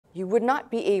you would not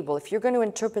be able, if you're going to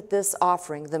interpret this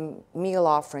offering, the meal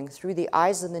offering, through the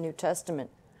eyes of the New Testament,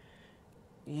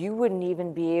 you wouldn't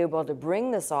even be able to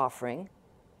bring this offering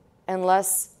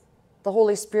unless the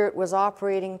Holy Spirit was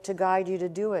operating to guide you to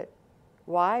do it.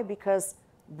 Why? Because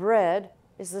bread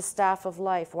is the staff of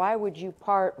life. Why would you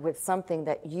part with something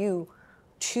that you,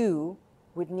 too,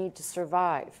 would need to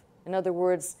survive? In other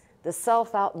words, the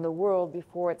self out in the world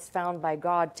before it's found by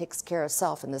God takes care of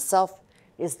self, and the self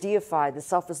is deified. The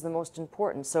self is the most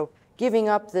important. So giving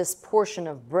up this portion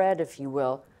of bread, if you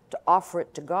will, to offer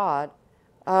it to God,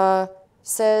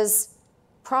 says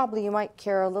probably you might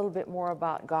care a little bit more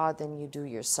about God than you do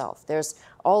yourself. There's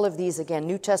all of these, again,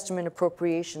 New Testament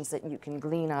appropriations that you can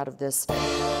glean out of this.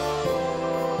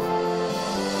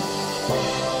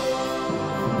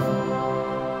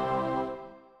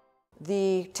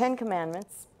 The Ten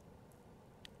Commandments,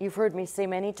 you've heard me say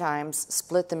many times,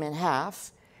 split them in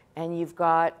half, and you've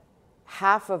got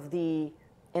half of the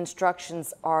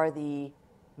instructions are the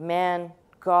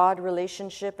man-God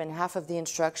relationship, and half of the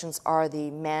instructions are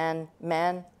the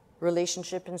man-man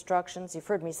relationship instructions. You've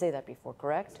heard me say that before,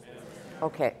 correct?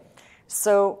 Okay.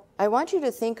 So I want you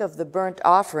to think of the burnt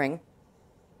offering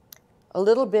a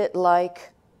little bit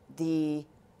like the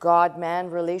God-man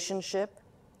relationship.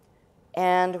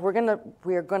 And we're going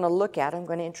to look at, I'm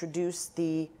going to introduce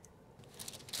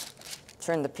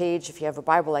turn the page if you have a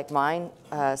Bible like mine,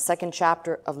 second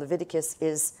chapter of Leviticus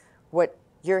is what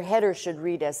your header should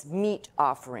read as meat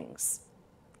offerings.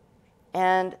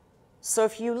 And so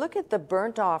if you look at the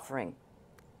burnt offering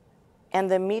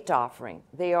and the meat offering,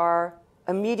 there are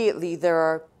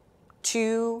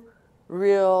two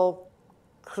real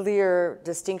clear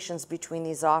distinctions between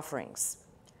these offerings.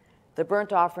 The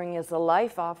burnt offering is the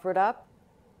life offered up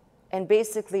and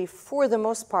basically, for the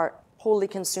most part, wholly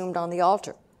consumed on the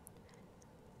altar.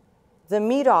 The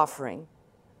meat offering,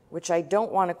 which I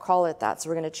don't want to call it that, so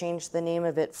we're going to change the name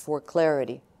of it for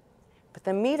clarity. But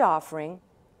the meat offering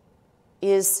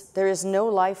there is no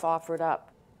life offered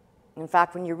up. In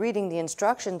fact, when you're reading the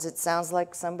instructions, it sounds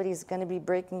like somebody's going to be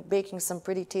baking some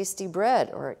pretty tasty bread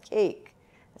or a cake.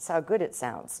 That's how good it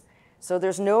sounds. So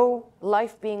there's no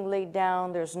life being laid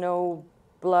down. There's no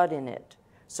blood in it.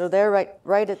 So there,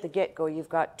 right at the get-go, you've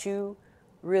got two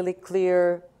really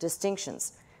clear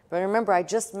distinctions. But remember, I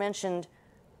just mentioned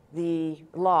the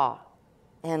law,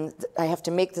 and I have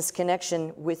to make this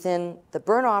connection within the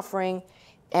burnt offering.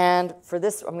 And for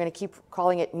this, I'm going to keep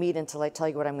calling it meat until I tell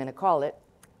you what I'm going to call it.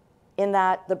 In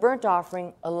that the burnt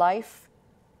offering, a life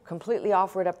completely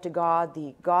offered up to God,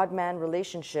 the God-man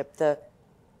relationship, the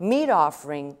meat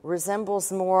offering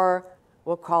resembles more,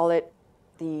 we'll call it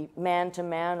the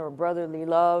man-to-man or brotherly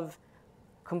love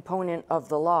component of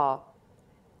the law.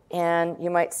 And you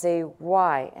might say,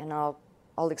 why? And I'll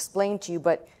explain to you,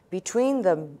 but between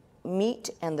the meat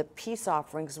and the peace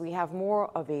offerings, we have more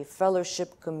of a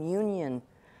fellowship communion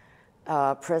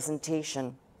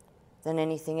presentation than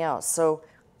anything else. So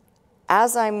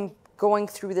as I'm going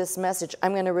through this message,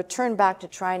 I'm going to return back to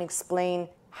try and explain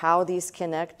how these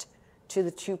connect to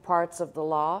the two parts of the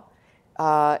law,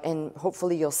 and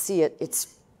hopefully you'll see it.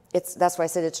 That's why I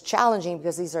said it's challenging,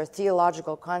 because these are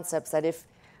theological concepts that if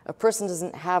a person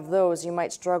doesn't have those, you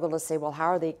might struggle to say, well,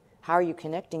 how are you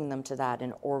connecting them to that,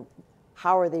 or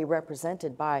how are they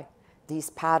represented by these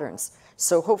patterns?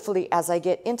 So hopefully as I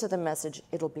get into the message,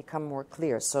 it'll become more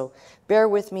clear. So bear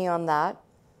with me on that.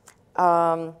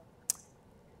 All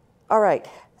right.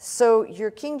 So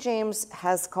your King James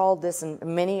has called this, and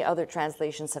many other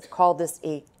translations have called this,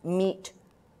 a meat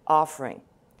offering.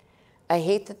 I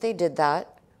hate that they did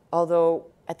that, although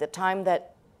at the time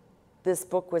that this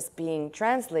book was being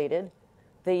translated,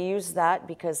 they used that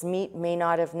because meat may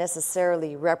not have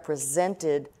necessarily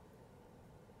represented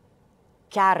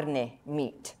carne,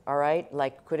 meat, all right?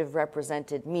 Like could have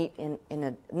represented meat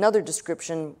in another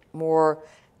description, more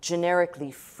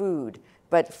generically food.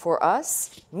 But for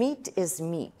us, meat is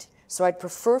meat. So I'd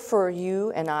prefer for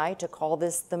you and I to call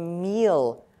this the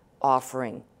meal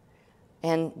offering.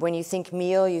 And when you think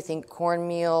meal, you think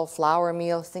cornmeal, flour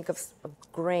meal, think of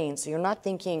grain. So you're not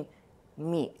thinking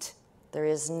meat. There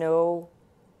is no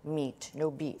meat, no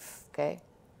beef, okay?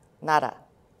 Nada.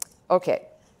 Okay.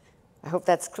 I hope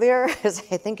that's clear, as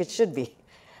I think it should be.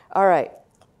 All right.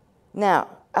 Now,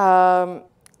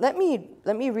 let me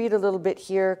read a little bit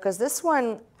here, because this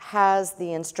one has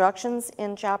the instructions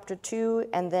in chapter 2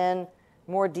 and then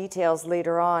more details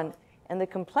later on. And the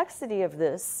complexity of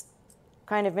this,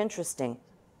 kind of interesting.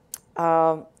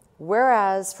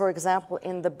 Whereas, for example,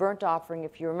 in the burnt offering,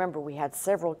 if you remember, we had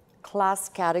several class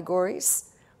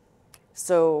categories.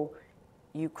 So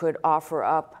you could offer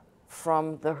up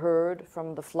from the herd,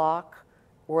 from the flock,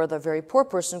 or the very poor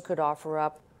person could offer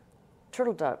up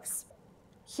turtle doves.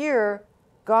 Here,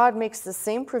 God makes the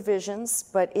same provisions,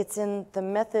 but it's in the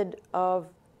method of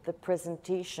the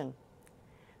presentation.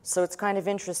 So it's kind of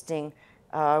interesting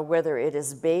whether it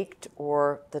is baked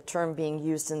or the term being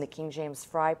used in the King James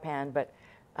fry pan, but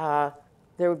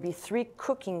there would be 3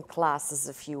 cooking classes,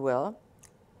 if you will.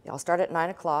 I'll start at 9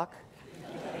 o'clock.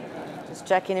 Just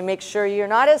checking to make sure you're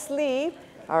not asleep,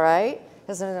 all right?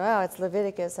 Because, oh, it's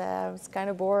Leviticus. It's kind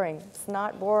of boring. It's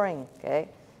not boring, okay?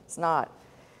 It's not.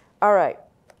 All right.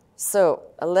 So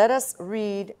let us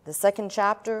read the 2nd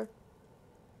chapter.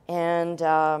 And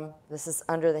this is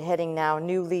under the heading now,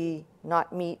 newly,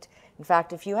 not meat. In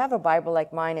fact, if you have a Bible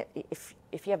like mine, if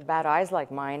you have bad eyes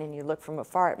like mine and you look from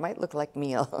afar, it might look like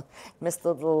meal. Miss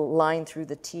the little line through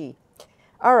the T.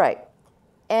 All right.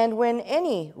 And when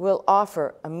any will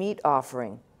offer a meat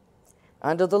offering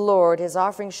unto the Lord, his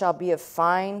offering shall be of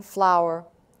fine flour,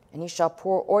 and he shall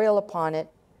pour oil upon it,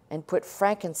 and put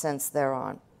frankincense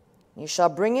thereon. And he shall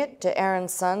bring it to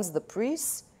Aaron's sons, the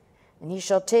priests, and he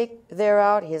shall take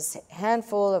thereout his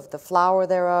handful of the flour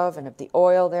thereof, and of the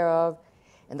oil thereof,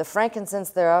 and the frankincense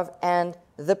thereof, and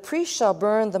the priest shall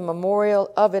burn the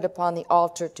memorial of it upon the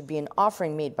altar to be an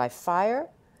offering made by fire,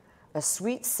 a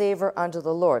sweet savor unto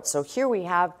the Lord. So here we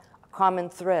have a common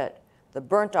thread. The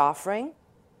burnt offering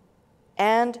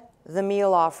and the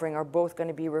meal offering are both going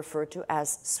to be referred to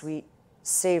as sweet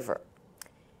savor.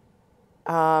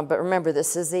 But remember,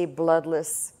 this is a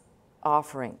bloodless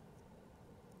offering.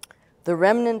 The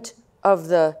remnant of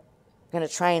the, I'm going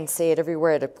to try and say it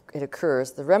everywhere it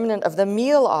occurs, the remnant of the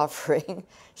meal offering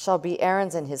shall be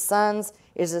Aaron's and his sons.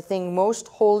 It is the thing most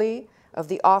holy of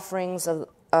the offerings of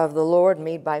the Lord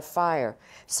made by fire.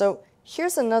 So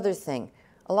here's another thing.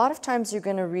 A lot of times you're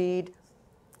going to read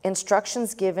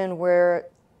instructions given where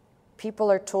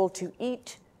people are told to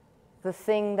eat the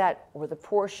thing that, or the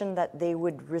portion that they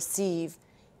would receive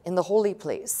in the holy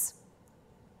place.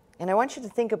 And I want you to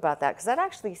think about that, because that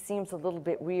actually seems a little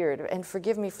bit weird. And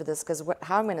forgive me for this, because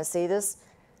how I'm going to say this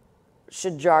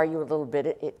should jar you a little bit.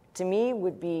 It to me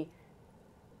would be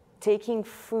taking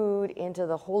food into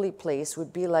the holy place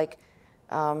would be like,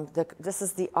 this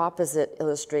is the opposite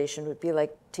illustration, would be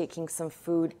like taking some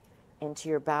food into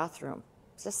your bathroom.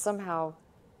 It's just somehow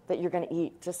that you're going to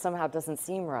eat, just somehow doesn't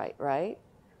seem right, right?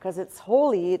 Because it's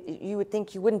holy, you would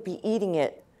think you wouldn't be eating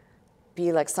it,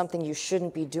 be like something you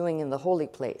shouldn't be doing in the holy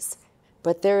place.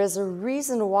 But there is a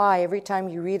reason why every time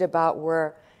you read about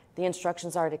where the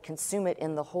instructions are to consume it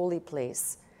in the holy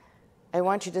place, I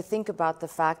want you to think about the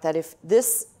fact that if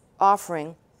this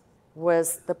offering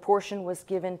the portion was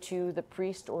given to the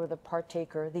priest or the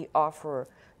partaker, the offerer,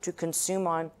 to consume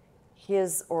on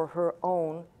his or her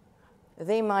own,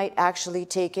 they might actually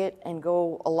take it and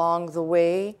go along the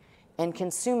way and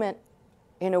consume it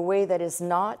in a way that is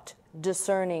not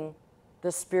discerning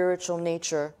the spiritual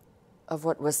nature of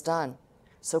what was done.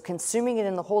 So consuming it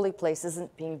in the holy place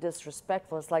isn't being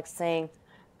disrespectful. It's like saying,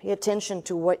 pay attention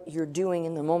to what you're doing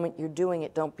in the moment you're doing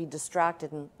it. Don't be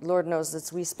distracted. And Lord knows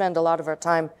that we spend a lot of our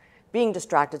time being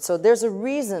distracted. So there's a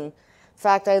reason. In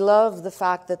fact, I love the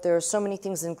fact that there are so many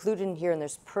things included in here and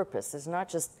there's purpose. It's not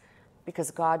just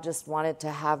because God just wanted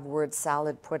to have word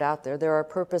salad put out there. There are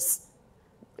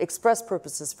express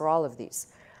purposes for all of these.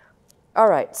 All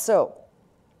right, so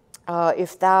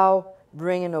if thou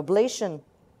bring an oblation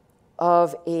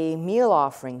of a meal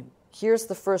offering, here's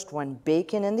the first one,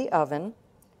 bacon in the oven.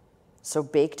 So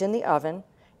baked in the oven,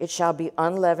 it shall be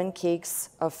unleavened cakes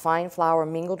of fine flour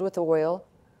mingled with oil,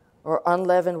 or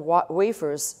unleavened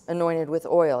wafers anointed with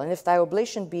oil. And if thy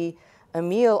oblation be a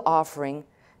meal offering,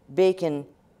 bacon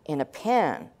in a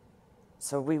pan.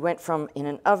 So we went from in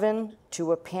an oven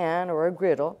to a pan or a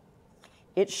griddle.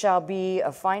 It shall be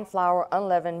of fine flour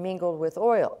unleavened mingled with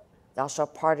oil. Thou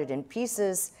shalt part it in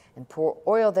pieces and pour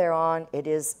oil thereon. It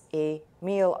is a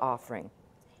meal offering.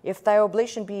 If thy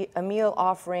oblation be a meal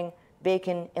offering,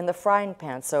 bacon in the frying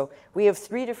pan. So we have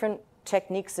 3 different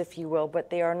techniques, if you will, but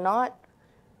they are not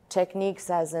techniques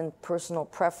as in personal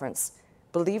preference.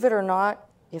 Believe it or not,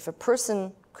 if a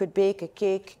person could bake a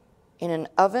cake in an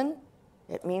oven,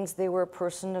 it means they were a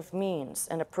person of means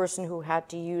and a person who had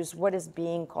to use what is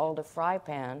being called a fry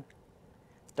pan.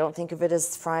 Don't think of it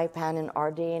as fry pan in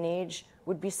our day and age.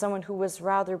 Would be someone who was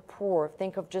rather poor.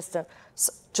 Think of just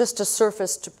a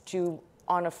surface to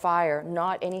on a fire,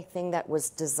 not anything that was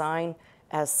designed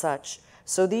as such.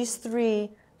 So these 3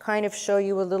 kind of show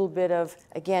you a little bit of,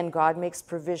 again, God makes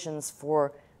provisions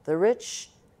for the rich,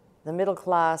 the middle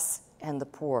class, and the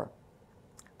poor.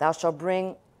 Thou shalt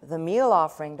bring the meal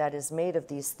offering that is made of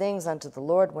these things unto the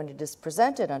Lord when it is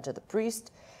presented unto the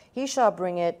priest. He shall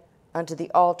bring it unto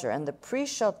the altar. And the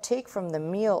priest shall take from the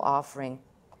meal offering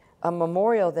a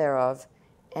memorial thereof,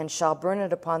 and shall burn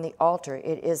it upon the altar.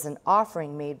 It is an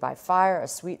offering made by fire, a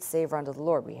sweet savor unto the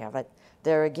Lord. We have it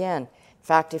there again. In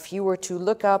fact, if you were to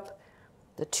look up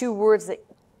the two words that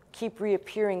keep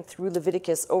reappearing through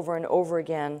Leviticus over and over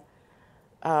again,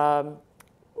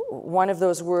 one of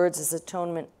those words is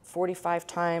atonement 45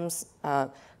 times.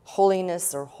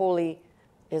 Holiness or holy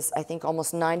is, I think,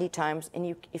 almost 90 times.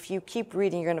 And if you keep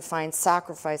reading, you're going to find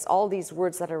sacrifice, all these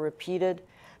words that are repeated.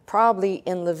 Probably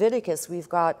in Leviticus, we've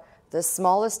got the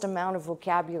smallest amount of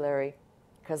vocabulary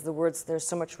because there's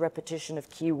so much repetition of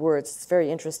key words. It's very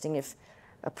interesting if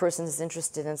a person is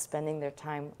interested in spending their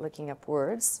time looking up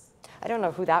words. I don't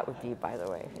know who that would be, by the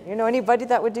way. You know anybody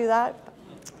that would do that?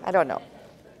 I don't know.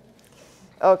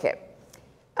 Okay.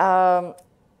 And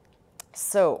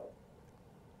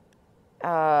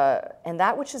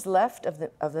that which is left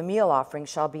of the meal offering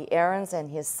shall be Aaron's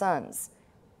and his sons.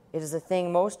 It is a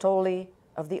thing most holy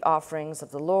of the offerings of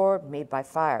the Lord, made by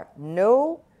fire.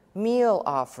 No meal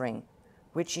offering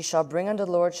which ye shall bring unto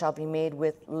the Lord shall be made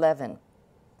with leaven.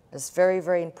 It's very,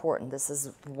 very important. This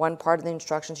is one part of the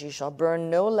instructions. Ye shall burn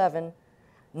no leaven,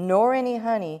 nor any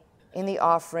honey in the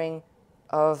offering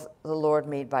of the Lord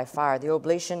made by fire. The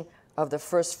oblation of the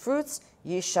first fruits,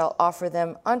 ye shall offer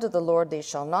them unto the Lord. They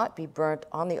shall not be burnt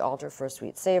on the altar for a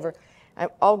sweet savor.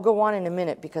 I'll go on in a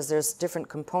minute because there's different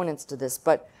components to this,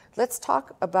 but let's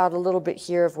talk about a little bit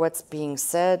here of what's being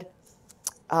said.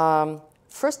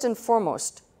 First and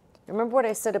foremost, remember what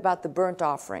I said about the burnt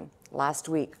offering last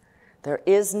week. There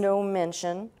is no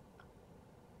mention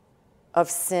of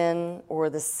sin or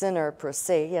the sinner per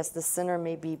se. Yes, the sinner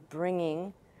may be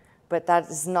bringing, but that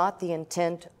is not the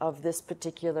intent of this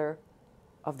particular,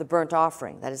 of the burnt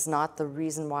offering. That is not the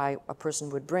reason why a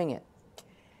person would bring it.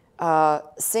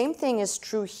 Same thing is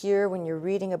true here when you're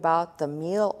reading about the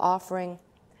meal offering.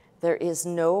 There is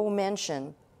no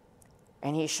mention,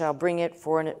 and he shall bring it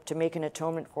to make an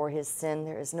atonement for his sin.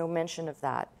 There is no mention of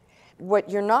that. What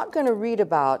you're not going to read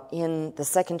about in the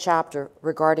second chapter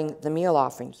regarding the meal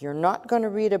offering, you're not going to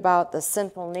read about the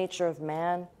sinful nature of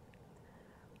man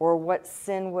or what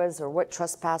sin was or what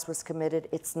trespass was committed.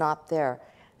 It's not there.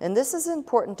 And this is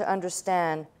important to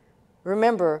understand.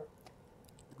 Remember,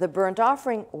 the burnt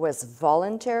offering was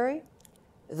voluntary.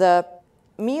 The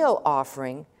meal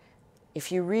offering,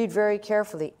 if you read very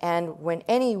carefully, and when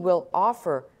any will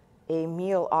offer a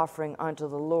meal offering unto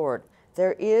the Lord,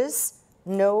 there is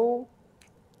no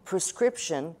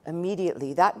prescription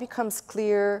immediately. That becomes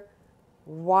clear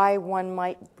why one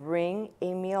might bring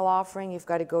a meal offering. You've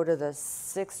got to go to the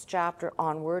 6th chapter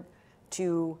onward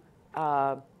to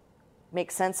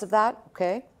make sense of that,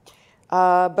 okay?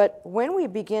 But when we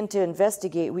begin to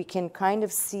investigate, we can kind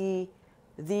of see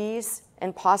these,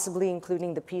 and possibly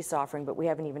including the peace offering, but we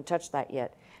haven't even touched that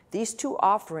yet. These two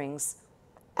offerings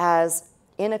as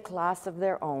in a class of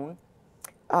their own.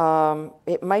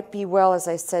 It might be well, as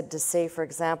I said, to say, for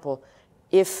example,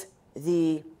 if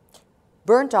the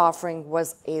burnt offering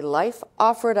was a life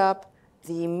offered up,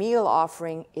 the meal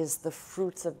offering is the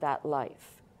fruits of that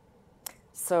life.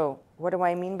 So what do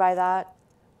I mean by that?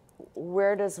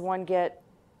 Where does one get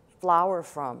flour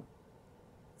from?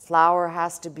 Flour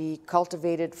has to be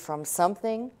cultivated from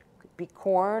something. It could be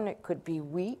corn, it could be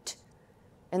wheat,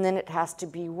 and then it has to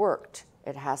be worked.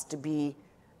 It has to be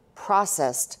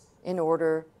processed in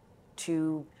order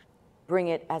to bring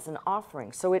it as an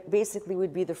offering. So it basically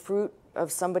would be the fruit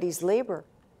of somebody's labor.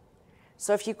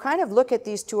 So if you kind of look at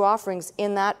these two offerings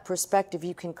in that perspective,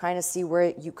 you can kind of see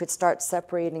where you could start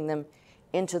separating them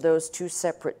into those two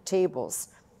separate tables.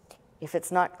 If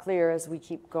it's not clear as we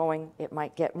keep going, it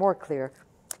might get more clear.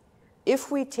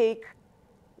 If we take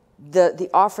the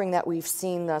offering that we've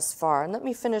seen thus far, and let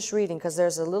me finish reading because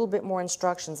there's a little bit more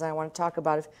instructions and I want to talk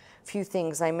about a few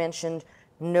things. I mentioned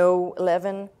no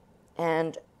leaven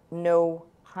and no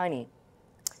honey.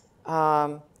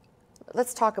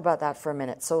 Let's talk about that for a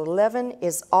minute. So leaven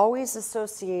is always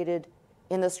associated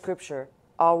in the scripture,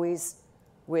 always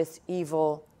with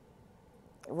evil,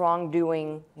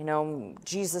 wrongdoing. You know,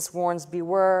 Jesus warns,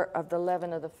 beware of the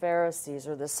leaven of the Pharisees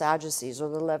or the Sadducees or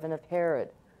the leaven of Herod,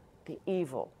 the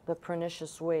evil, the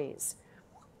pernicious ways.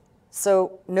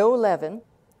 So no leaven,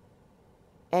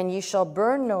 and ye shall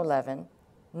burn no leaven,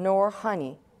 nor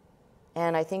honey.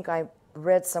 And I think I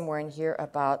read somewhere in here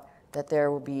about that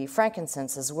there will be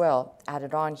frankincense as well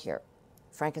added on here.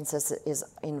 Frankincense is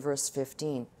in verse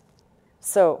 15.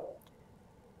 So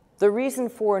the reason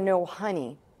for no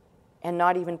honey and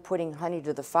not even putting honey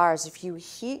to the fire is if you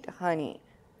heat honey,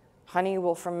 honey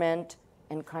will ferment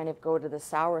and kind of go to the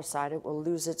sour side. It will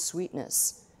lose its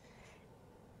sweetness.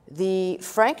 The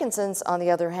frankincense, on the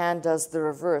other hand, does the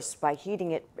reverse. By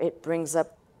heating it, it brings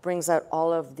out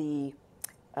all of the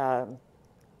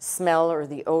smell or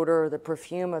the odor or the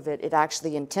perfume of it. It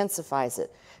actually intensifies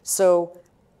it. So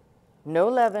no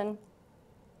leaven.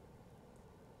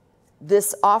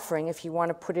 This offering, if you want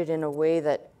to put it in a way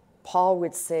that Paul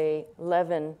would say,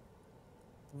 leaven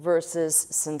versus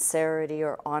sincerity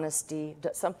or honesty,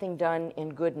 something done in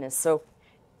goodness. So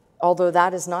although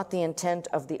that is not the intent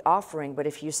of the offering, but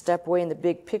if you step away in the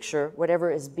big picture, whatever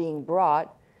is being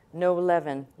brought, no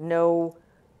leaven, no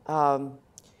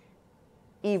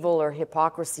evil or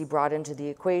hypocrisy brought into the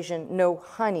equation, no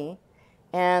honey,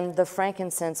 and the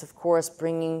frankincense, of course,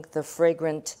 bringing the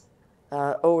fragrant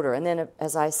odor. And then,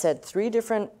 as I said, 3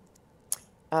 different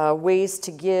ways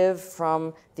to give,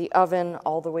 from the oven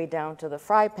all the way down to the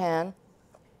fry pan.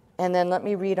 And then let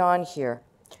me read on here.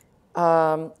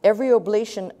 Every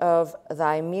oblation of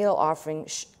thy meal offering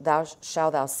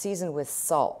shalt thou season with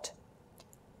salt.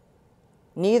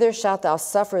 Neither shalt thou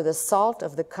suffer the salt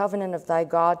of the covenant of thy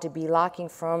God to be lacking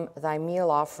from thy meal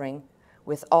offering.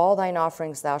 With all thine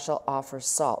offerings thou shalt offer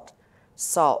salt.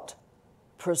 Salt,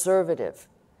 preservative.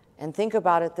 And think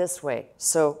about it this way.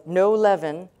 So no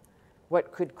leaven,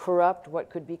 what could corrupt, what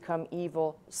could become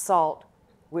evil. Salt,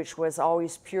 which was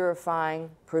always purifying,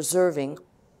 preserving.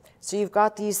 So you've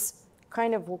got these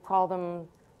kind of, we'll call them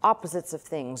opposites of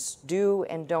things, do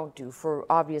and don't do, for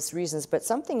obvious reasons, but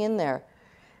something in there.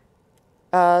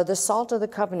 The salt of the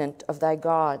covenant of thy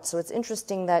God. So it's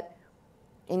interesting that,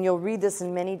 and you'll read this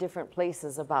in many different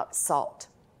places about salt.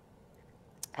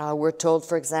 We're told,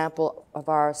 for example, of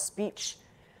our speech,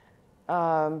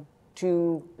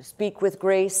 to speak with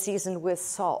grace seasoned with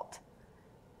salt.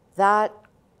 That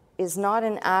is not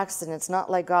an accident. It's not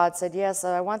like God said, yes,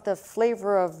 I want the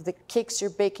flavor of the cakes you're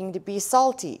baking to be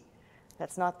salty.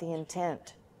 That's not the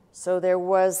intent. So there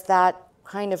was that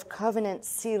kind of covenant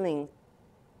sealing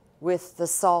with the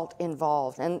salt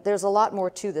involved. And there's a lot more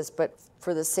to this, but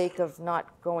for the sake of not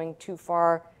going too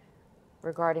far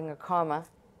regarding a comma,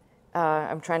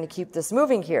 I'm trying to keep this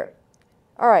moving here.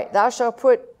 All right, thou shalt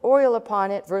put oil upon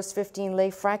it, verse 15,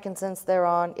 lay frankincense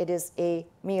thereon, it is a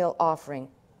meal offering.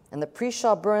 And the priest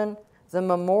shall burn the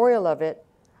memorial of it,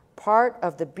 part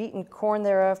of the beaten corn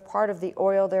thereof, part of the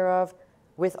oil thereof,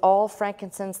 with all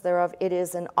frankincense thereof. It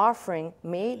is an offering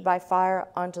made by fire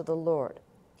unto the Lord.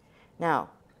 Now,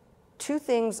 2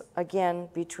 things, again,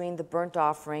 between the burnt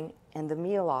offering and the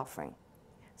meal offering.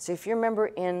 So if you remember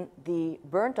in the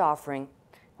burnt offering,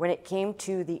 when it came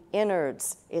to the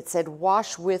innards, it said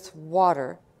wash with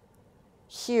water.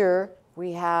 Here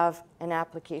we have an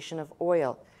application of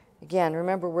oil. Again,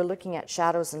 remember, we're looking at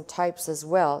shadows and types as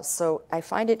well. So I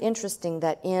find it interesting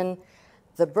that in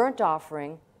the burnt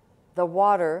offering, the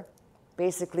water,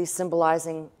 basically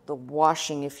symbolizing the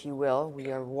washing, if you will,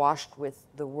 we are washed with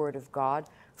the Word of God,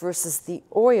 versus the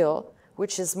oil,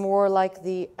 which is more like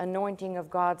the anointing of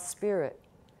God's Spirit.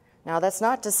 Now, that's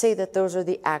not to say that those are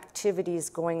the activities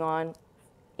going on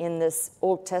in this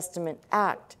Old Testament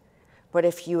act. But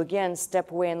if you, again,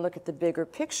 step away and look at the bigger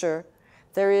picture,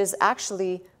 there is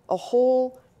actually a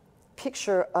whole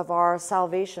picture of our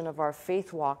salvation, of our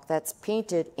faith walk, that's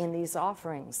painted in these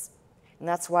offerings. And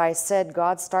that's why I said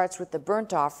God starts with the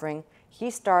burnt offering. He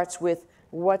starts with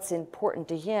what's important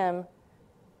to him,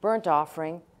 burnt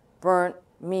offering, burnt,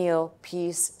 meal,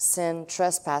 peace, sin,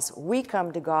 trespass. We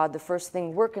come to God, the first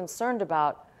thing we're concerned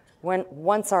about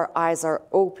once our eyes are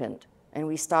opened and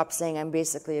we stop saying, I'm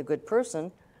basically a good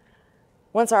person.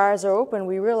 Once our eyes are open,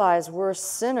 we realize we're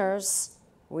sinners.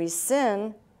 We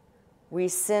sin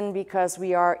because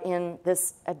we are in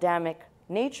this Adamic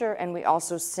nature, and we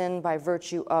also sin by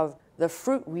virtue of the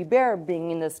fruit we bear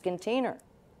being in this container.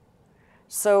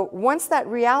 So once that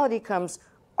reality comes,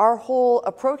 our whole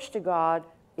approach to God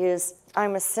is,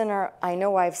 I'm a sinner. I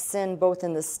know I've sinned both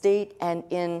in the state and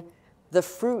in the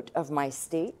fruit of my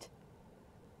state.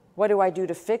 What do I do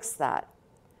to fix that?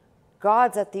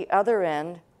 God's at the other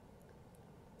end.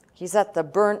 He's at the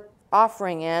burnt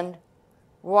offering end,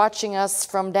 watching us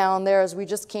from down there as we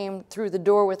just came through the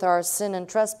door with our sin and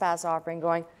trespass offering,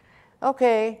 going,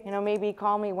 okay, maybe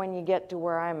call me when you get to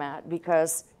where I'm at,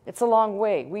 because it's a long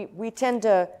way. We tend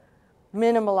to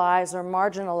minimalize or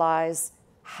marginalize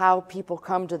how people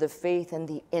come to the faith and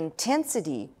the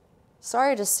intensity.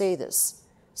 Sorry to say this,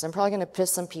 so I'm probably going to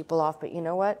piss some people off, but you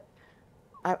know what?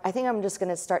 I think I'm just going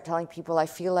to start telling people I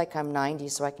feel like I'm 90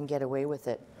 so I can get away with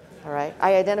it, all right?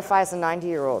 I identify as a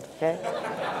 90-year-old, okay?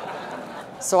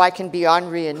 So I can be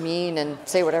ornery and mean and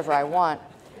say whatever I want.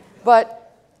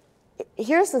 But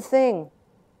here's the thing,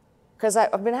 because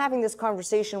I've been having this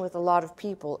conversation with a lot of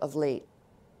people of late.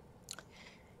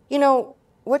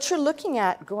 what you're looking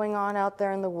at going on out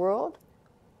there in the world,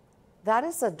 that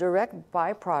is a direct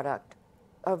byproduct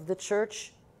of the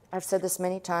church, I've said this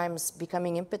many times,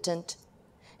 becoming impotent.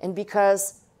 And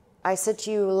because I said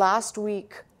to you last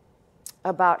week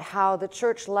about how the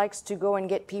church likes to go and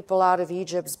get people out of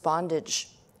Egypt's bondage,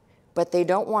 but they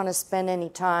don't want to spend any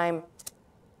time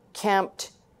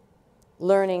camped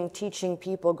learning, teaching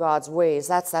people God's ways.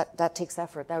 That takes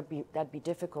effort. That'd be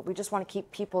difficult. We just want to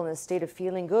keep people in a state of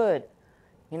feeling good.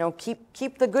 You know,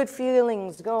 keep the good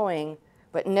feelings going,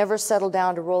 but never settle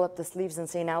down to roll up the sleeves and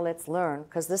say, now let's learn.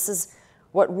 Because this is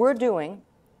what we're doing,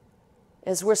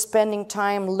 is we're spending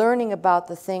time learning about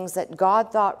the things that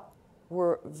God thought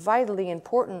were vitally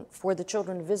important for the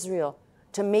children of Israel,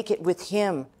 to make it with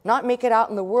Him. Not make it out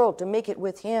in the world, to make it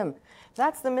with Him.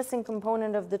 That's the missing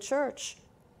component of the church.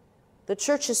 The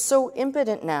church is so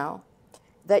impotent now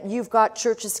that you've got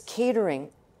churches catering.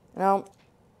 Now,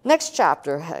 next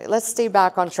chapter, let's stay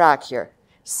back on track here.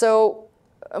 So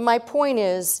my point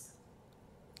is,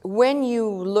 when you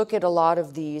look at a lot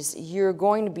of these, you're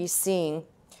going to be seeing,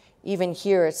 even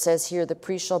here, it says here, the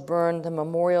priest shall burn the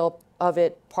memorial of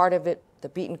it, part of it, the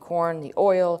beaten corn, the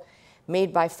oil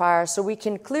made by fire. So we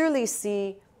can clearly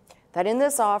see that in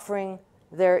this offering,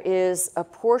 there is a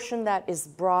portion that is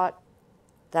brought,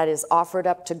 that is offered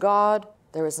up to God.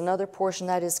 There is another portion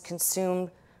that is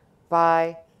consumed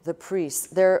by the priests.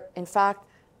 There, in fact,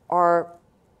 are,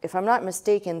 if I'm not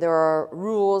mistaken, there are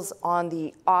rules on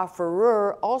the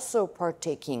offerer also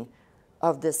partaking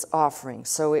of this offering.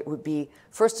 So it would be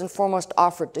first and foremost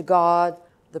offered to God,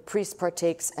 the priest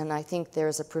partakes, and I think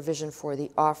there's a provision for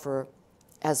the offerer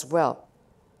as well.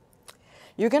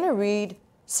 You're going to read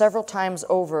several times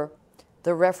over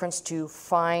the reference to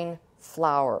fine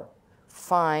flour.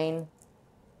 Fine.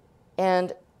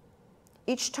 And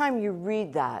each time you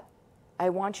read that, I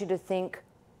want you to think,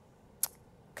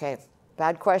 okay,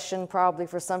 bad question probably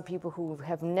for some people who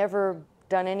have never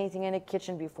done anything in a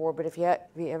kitchen before, but have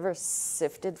you ever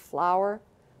sifted flour?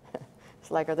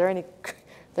 It's like, are there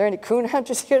any coon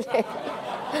hunters here today?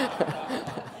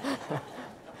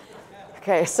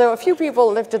 Okay, so a few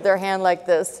people lifted their hand like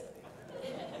this.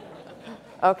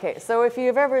 Okay, so if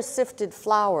you've ever sifted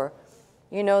flour,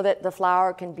 you know that the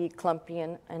flour can be clumpy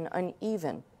and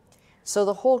uneven. So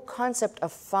the whole concept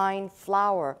of fine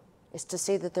flour is to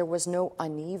say that there was no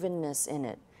unevenness in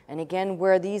it. And again,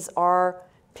 where these are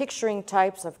picturing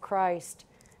types of Christ,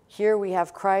 here we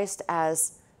have Christ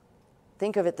as,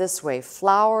 think of it this way,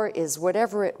 flour is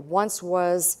whatever it once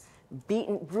was,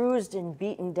 beaten, bruised and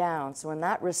beaten down. So in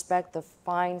that respect, the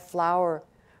fine flour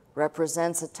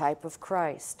represents a type of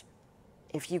Christ.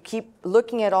 If you keep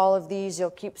looking at all of these, you'll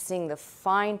keep seeing the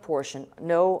fine portion,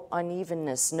 no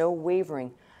unevenness, no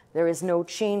wavering. There is no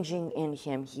changing in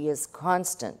Him. He is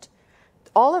constant.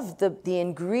 All of the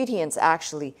ingredients,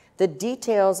 actually, the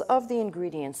details of the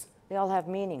ingredients, they all have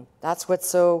meaning. That's what's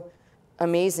so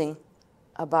amazing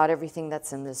about everything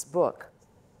that's in this book.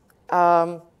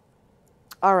 All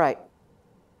right.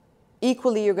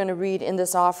 Equally, you're going to read in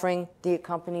this offering the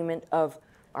accompaniment of,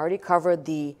 I already covered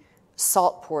the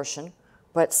salt portion,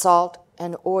 but salt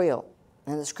and oil.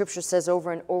 And the scripture says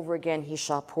over and over again, He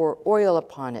shall pour oil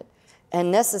upon it. A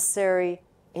necessary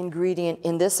ingredient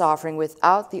in this offering.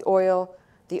 Without the oil,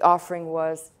 the offering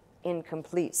was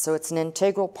incomplete. So it's an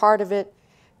integral part of it.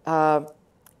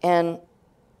 And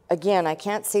again, I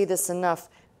can't say this enough.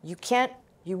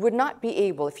 You would not be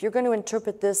able, if you're going to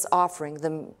interpret this offering,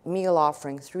 the meal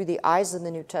offering, through the eyes of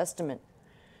the New Testament,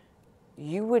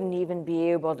 you wouldn't even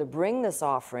be able to bring this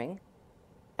offering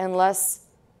unless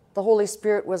the Holy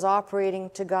Spirit was operating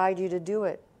to guide you to do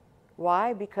it.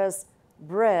 Why? Because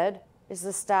bread is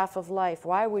the staff of life.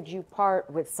 Why would you part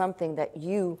with something that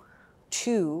you,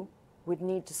 too, would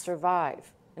need to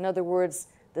survive? In other words,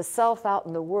 the self out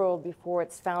in the world before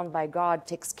it's found by God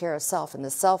takes care of self, and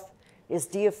the self is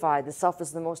deified. The self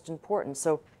is the most important.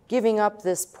 So giving up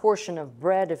this portion of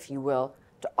bread, if you will,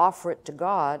 to offer it to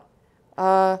God,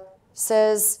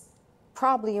 says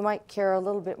probably you might care a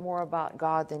little bit more about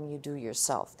God than you do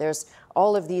yourself. There's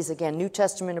all of these, again, New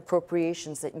Testament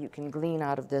appropriations that you can glean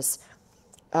out of this.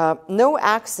 No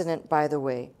accident, by the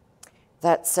way,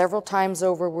 that several times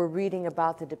over we're reading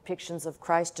about the depictions of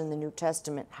Christ in the New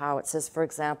Testament, how it says, for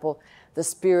example, the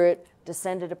Spirit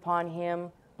descended upon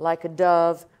Him like a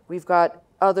dove. We've got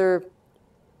other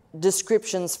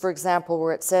descriptions, for example,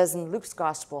 where it says in Luke's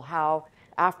Gospel how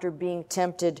after being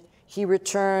tempted, He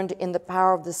returned in the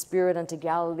power of the Spirit unto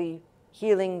Galilee,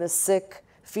 healing the sick,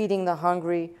 feeding the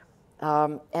hungry.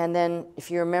 And then, if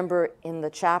you remember in the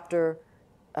chapter,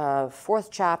 fourth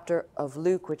chapter of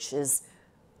Luke, which is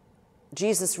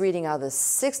Jesus reading out of the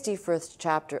 61st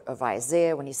chapter of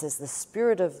Isaiah when he says, "The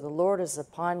Spirit of the Lord is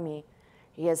upon me.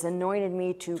 He has anointed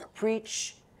me to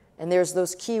preach." And there's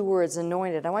those key words,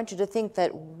 anointed. I want you to think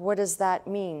that, what does that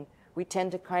mean? We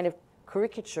tend to kind of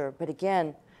caricature, but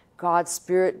again, God's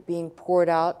Spirit being poured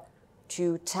out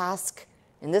to task,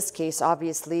 in this case,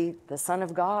 obviously, the Son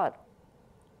of God.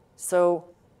 So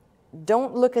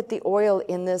don't look at the oil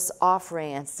in this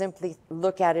offering and simply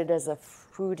look at it as a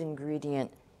food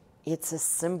ingredient. It's a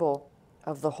symbol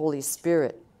of the Holy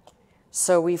Spirit.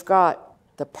 So we've got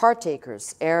the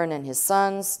partakers, Aaron and his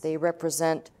sons. They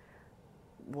represent,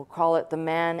 we'll call it the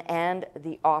man and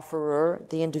the offerer,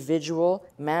 the individual,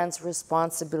 man's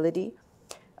responsibility.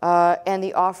 And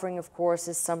the offering, of course,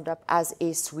 is summed up as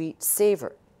a sweet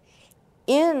savor.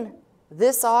 In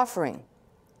this offering,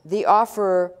 the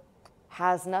offerer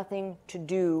has nothing to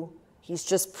do. He's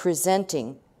just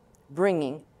presenting,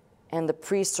 bringing, and the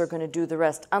priests are going to do the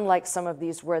rest. Unlike some of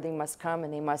these where they must come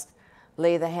and they must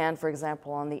lay the hand, for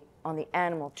example, on the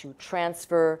animal to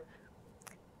transfer,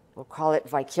 we'll call it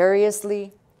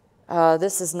vicariously.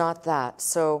 This is not that.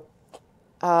 So,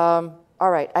 all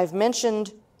right, I've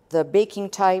mentioned the baking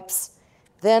types.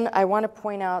 Then I want to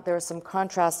point out there are some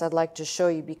contrasts I'd like to show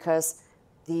you, because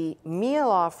the meal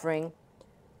offering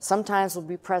sometimes will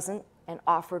be present and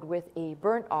offered with a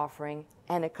burnt offering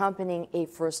and accompanying a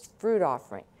first fruit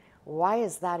offering. Why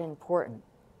is that important?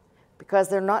 Because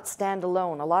they're not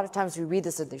standalone. A lot of times we read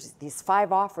this, these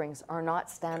 5 offerings are not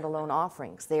standalone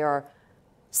offerings. They are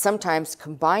sometimes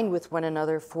combined with one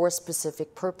another for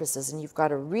specific purposes, and you've got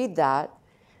to read that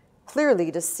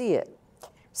clearly to see it.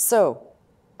 So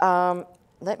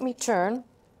let me turn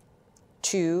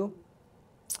to,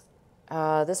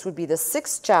 this would be the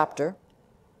 6th chapter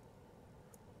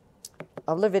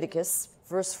of Leviticus,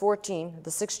 verse 14, the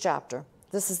 6th chapter.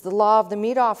 This is the law of the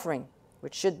meat offering,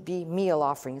 which should be meal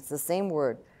offering. It's the same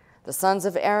word. The sons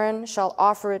of Aaron shall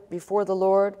offer it before the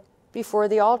Lord, before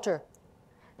the altar.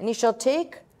 And he shall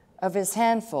take of his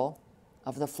handful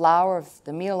of the flour of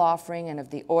the meal offering and of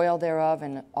the oil thereof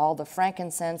and all the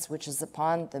frankincense which is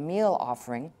upon the meal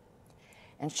offering,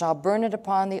 and shall burn it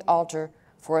upon the altar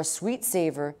for a sweet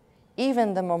savor,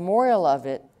 even the memorial of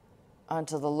it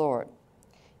unto the Lord.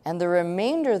 And the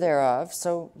remainder thereof,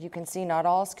 so you can see not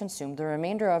all is consumed, the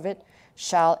remainder of it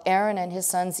shall Aaron and his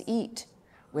sons eat.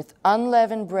 With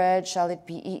unleavened bread shall it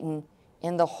be eaten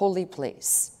in the holy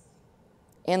place.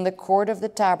 In the court of the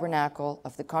tabernacle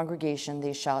of the congregation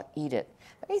they shall eat it.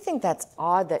 Don't you think that's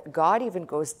odd that God even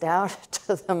goes down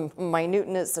to the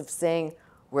minuteness of saying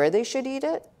where they should eat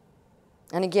it?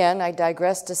 And again, I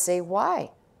digress to say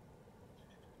why.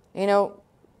 You know,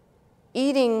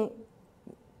 eating,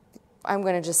 I'm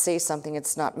going to just say something,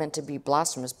 it's not meant to be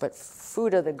blasphemous, but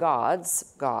food of the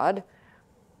gods, God.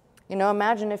 You know,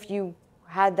 imagine if you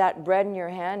had that bread in your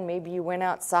hand, maybe you went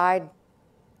outside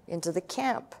into the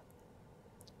camp.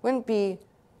 Wouldn't be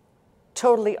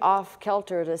totally off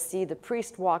kilter to see the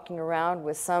priest walking around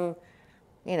with some,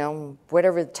 you know,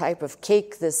 whatever type of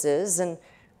cake this is, and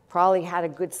probably had a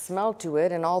good smell to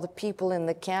it, and all the people in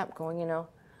the camp going, you know,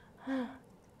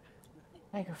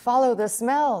 like, follow the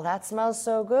smell, that smells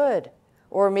so good.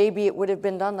 Or maybe it would have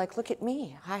been done like, look at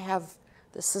me,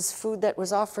 this is food that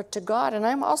was offered to God, and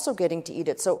I'm also getting to eat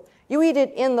it. So you eat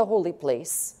it in the holy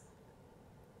place.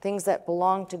 Things that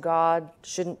belong to God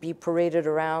shouldn't be paraded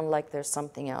around like there's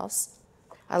something else.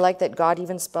 I like that God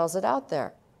even spells it out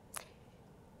there.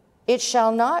 It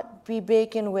shall not be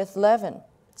baken with leaven,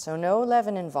 so no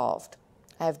leaven involved.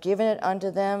 I have given it unto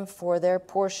them for their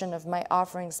portion of my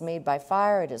offerings made by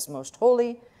fire. It is most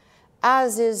holy,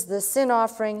 as is the sin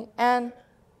offering and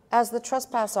as the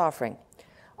trespass offering.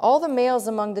 All the males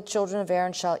among the children of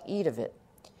Aaron shall eat of it.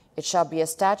 It shall be a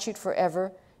statute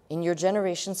forever in your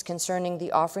generations concerning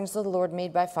the offerings of the Lord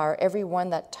made by fire. Every one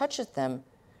that toucheth them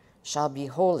shall be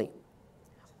holy.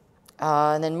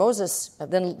 And then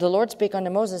the Lord spake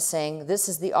unto Moses, saying, This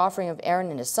is the offering of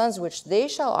Aaron and his sons, which they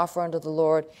shall offer unto the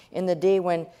Lord in the day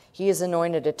when he is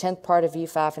anointed, a 10th part of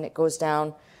ephah, and it goes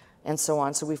down, and so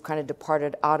on. So we've kind of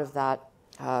departed out of that.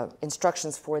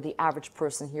 Instructions for the average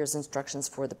person. Here's instructions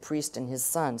for the priest and his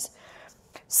sons.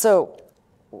 So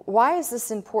why is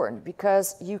this important?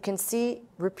 Because you can see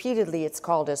repeatedly it's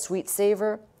called a sweet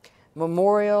savor,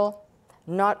 memorial.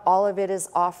 Not all of it is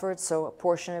offered, so a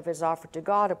portion of it is offered to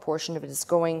God, a portion of it is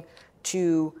going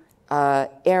to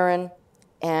Aaron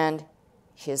and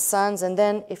his sons. And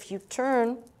then if you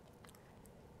turn,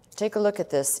 take a look at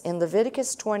this. In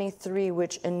Leviticus 23,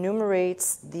 which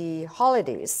enumerates the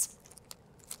holidays,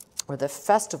 or the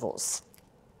festivals,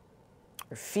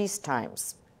 or feast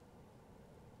times.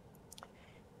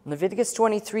 In Leviticus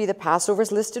 23, the Passover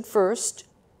is listed first.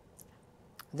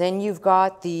 Then you've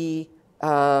got the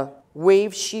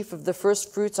waved sheaf of the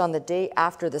first fruits on the day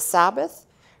after the Sabbath,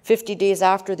 50 days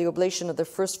after the oblation of the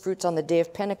first fruits on the day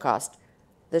of Pentecost.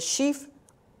 The sheaf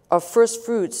of first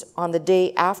fruits on the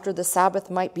day after the Sabbath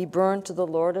might be burned to the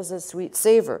Lord as a sweet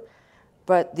savor,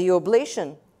 but the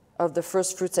oblation of the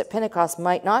first fruits at Pentecost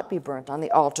might not be burnt on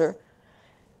the altar.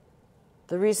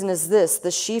 The reason is this: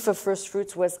 the sheaf of first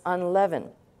fruits was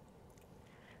unleavened.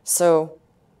 So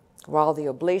while the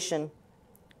oblation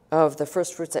of the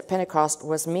first fruits at Pentecost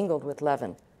was mingled with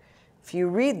leaven. If you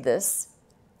read this,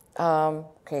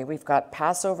 okay, we've got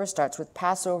Passover, starts with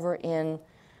Passover in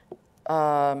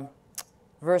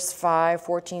verse 5,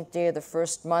 14th day of the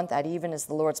first month at even is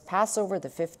the Lord's Passover. The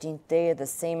 15th day of the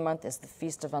same month is the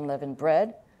feast of unleavened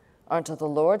bread unto the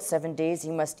Lord. 7 days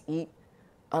you must eat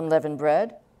unleavened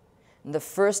bread. And the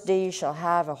first day you shall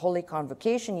have a holy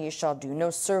convocation. Ye shall do no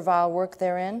servile work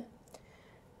therein.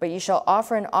 But ye shall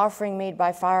offer an offering made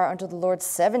by fire unto the Lord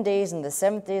 7 days, and the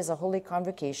 7th day is a holy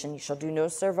convocation. Ye shall do no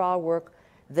servile work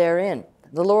therein.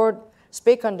 The Lord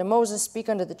spake unto Moses, speak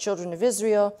unto the children of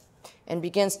Israel, and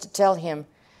begins to tell him,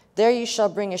 there ye shall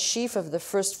bring a sheaf of the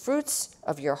first fruits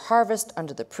of your harvest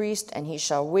unto the priest, and he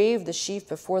shall wave the sheaf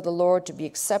before the Lord to be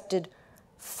accepted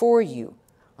for you.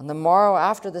 On the morrow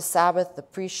after the Sabbath the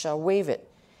priest shall wave it.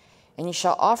 And ye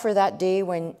shall offer that day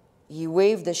when ye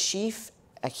wave the sheaf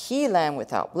a he-lamb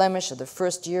without blemish of the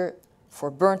first year for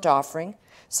burnt offering.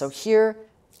 So here,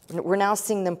 we're now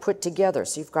seeing them put together.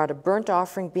 So you've got a burnt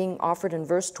offering being offered in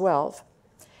verse 12.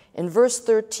 In verse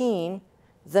 13,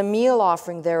 the meal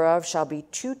offering thereof shall be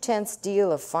 2/10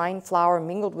 deal of fine flour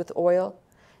mingled with oil,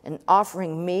 an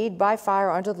offering made by fire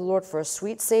unto the Lord for a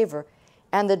sweet savor,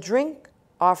 and the drink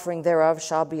offering thereof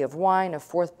shall be of wine, a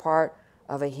 4th part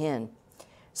of a hin.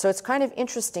 So it's kind of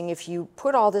interesting. If you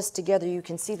put all this together, you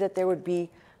can see that there would be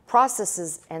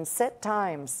processes and set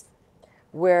times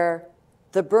where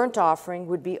the burnt offering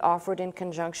would be offered in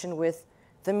conjunction with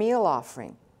the meal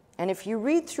offering. And if you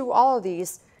read through all of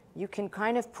these, you can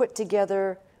kind of put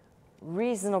together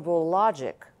reasonable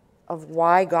logic of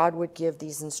why God would give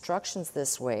these instructions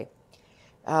this way.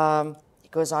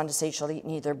 It goes on to say, shall eat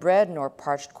neither bread nor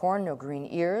parched corn, nor green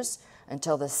ears,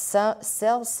 until the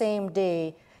selfsame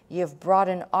day ye have brought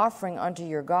an offering unto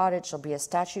your God. It shall be a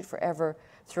statute forever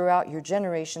throughout your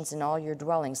generations in all your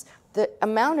dwellings. The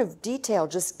amount of detail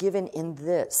just given in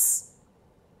this.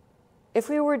 If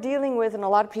we were dealing with, and a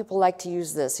lot of people like to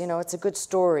use this, you know, it's a good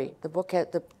story.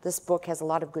 This book has a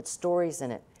lot of good stories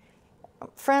in it.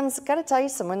 Friends, got to tell you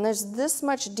something, when there's this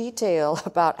much detail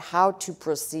about how to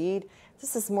proceed,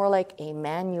 this is more like a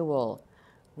manual,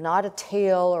 not a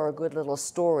tale or a good little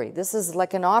story. This is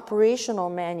like an operational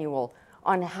manual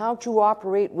on how to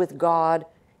operate with God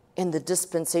in the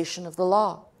dispensation of the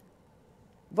law.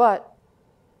 But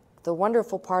the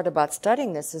wonderful part about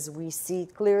studying this is we see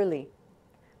clearly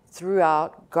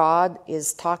throughout God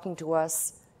is talking to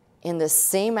us in the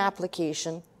same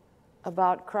application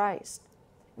about Christ.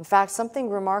 In fact, something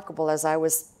remarkable as I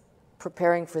was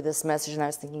preparing for this message, and I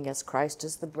was thinking, yes, Christ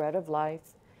is the bread of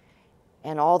life,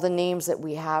 and all the names that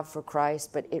we have for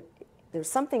Christ, but there's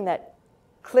something that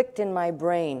clicked in my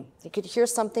brain. You could hear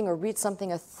something or read something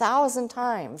 1,000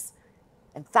 times,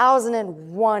 and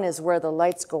 1,001 is where the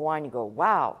lights go on. You go,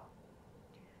 wow.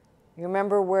 You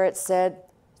remember where it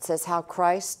says how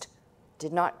Christ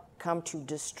did not come to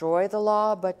destroy the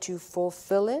law, but to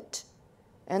fulfill it?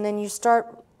 And then you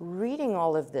start reading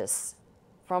all of this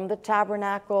from the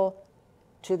tabernacle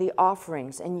to the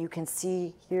offerings, and you can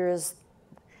see here is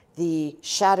the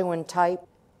shadow and type,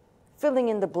 filling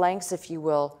in the blanks, if you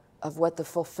will, of what the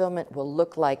fulfillment will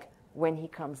look like when he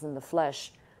comes in the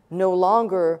flesh. No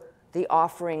longer the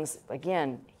offerings,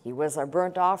 again, he was our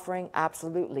burnt offering,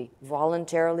 absolutely,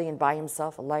 voluntarily and by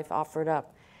himself, a life offered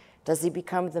up. Does he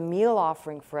become the meal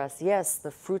offering for us? Yes, the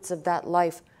fruits of that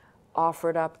life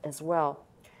offered up as well.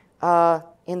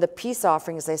 In the peace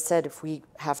offering, as I said, if we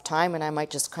have time, and I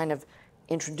might just kind of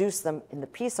introduce them in the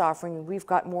peace offering, we've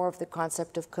got more of the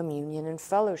concept of communion and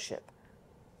fellowship.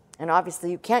 And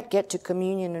obviously you can't get to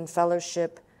communion and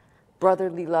fellowship,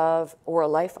 brotherly love, or a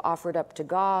life offered up to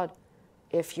God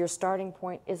if your starting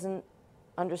point isn't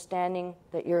understanding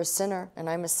that you're a sinner and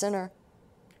I'm a sinner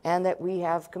and that we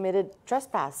have committed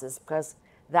trespasses, because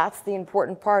that's the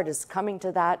important part, is coming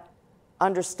to that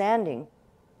understanding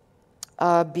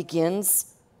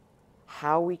begins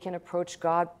how we can approach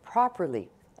God properly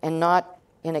and not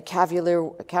in a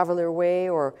cavalier way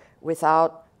or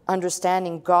without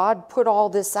understanding. God put all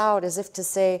this out as if to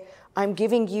say, I'm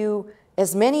giving you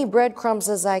as many breadcrumbs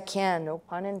as I can, no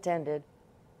pun intended,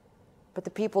 but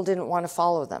the people didn't want to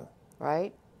follow them,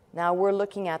 right? Now we're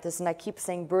looking at this, and I keep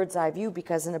saying bird's eye view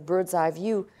because in a bird's eye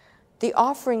view, the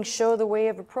offerings show the way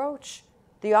of approach.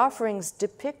 The offerings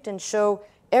depict and show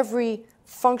every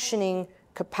functioning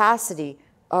capacity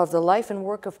of the life and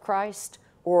work of Christ,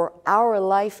 or our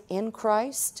life in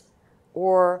Christ,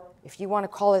 or if you want to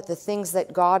call it, the things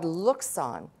that God looks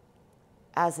on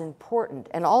as important.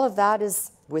 And all of that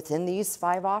is within these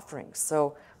 5 offerings.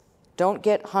 So don't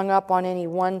get hung up on any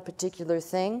one particular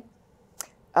thing.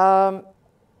 All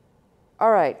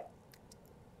right.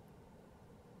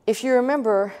 If you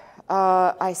remember,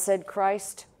 I said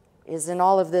Christ is in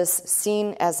all of this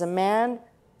seen as a man,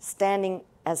 standing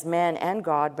as man and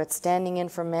God, but standing in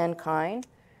for mankind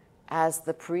as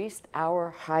the priest, our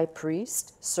high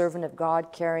priest, servant of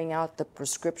God, carrying out the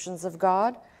prescriptions of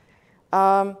God.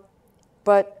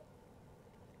 But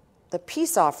the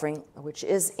peace offering, which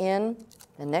is in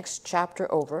the next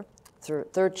chapter over,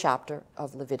 third chapter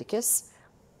of Leviticus,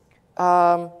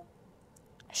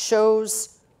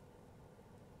 shows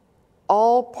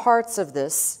all parts of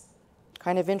this.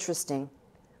 Kind of interesting.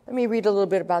 Let me read a little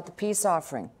bit about the peace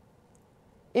offering.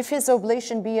 If his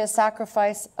oblation be a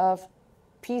sacrifice of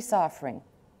peace offering,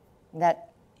 that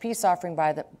peace offering,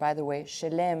 by the way,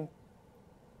 shalem,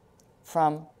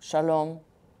 from shalom,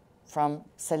 from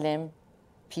salim,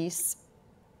 peace.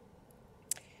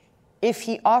 If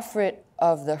he offer it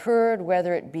of the herd,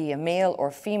 whether it be a male or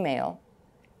female,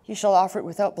 he shall offer it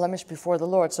without blemish before the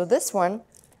Lord. So this one,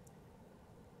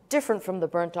 different from the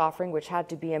burnt offering, which had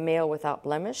to be a male without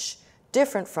blemish,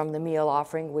 different from the meal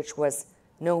offering, which was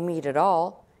no meat at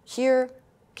all. Here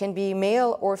can be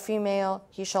male or female.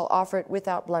 He shall offer it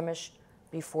without blemish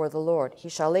before the Lord. He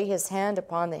shall lay his hand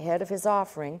upon the head of his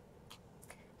offering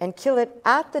and kill it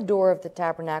at the door of the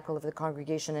tabernacle of the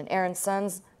congregation. And Aaron's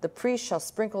sons, the priest, shall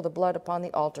sprinkle the blood upon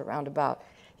the altar round about.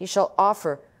 He shall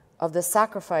offer of the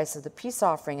sacrifice of the peace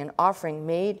offering an offering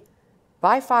made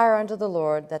by fire unto the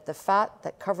Lord, that the fat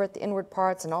that covereth the inward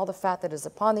parts, and all the fat that is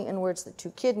upon the inwards, the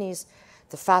 2 kidneys,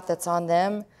 the fat that's on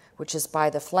them, which is by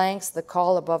the flanks, the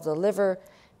caul above the liver,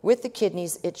 with the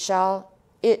kidneys, it shall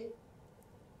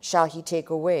he take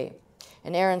away.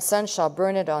 And Aaron's son shall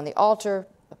burn it on the altar,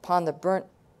 upon the burnt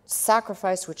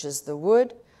sacrifice, which is the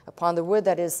wood, upon the wood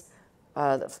that is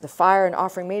the fire, an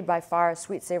offering made by fire, a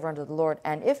sweet savor unto the Lord.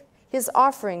 And if his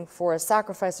offering for a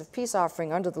sacrifice of peace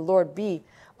offering unto the Lord be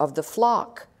of the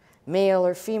flock, male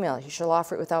or female, he shall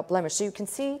offer it without blemish. So you can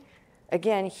see,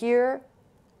 again, here,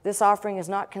 this offering is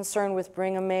not concerned with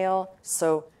bring a male.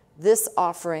 So this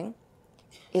offering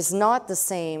is not the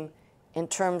same in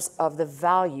terms of the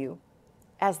value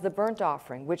as the burnt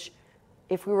offering, which,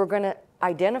 if we were going to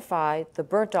identify, the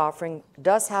burnt offering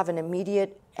does have an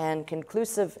immediate and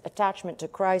conclusive attachment to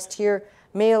Christ. Here,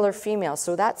 male or female.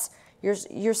 So that's,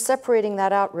 you're separating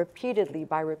that out repeatedly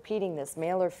by repeating this.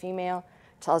 Male or female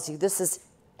tells you this is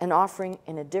an offering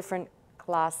in a different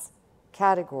class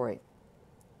category.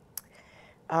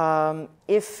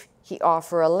 If he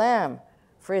offer a lamb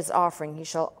for his offering, he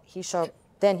shall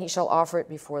offer it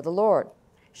before the Lord.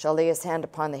 He shall lay his hand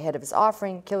upon the head of his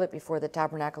offering, kill it before the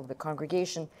tabernacle of the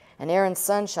congregation, and Aaron's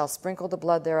son shall sprinkle the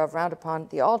blood thereof round upon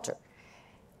the altar.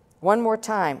 One more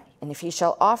time. And if he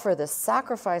shall offer the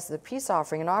sacrifice of the peace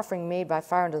offering, an offering made by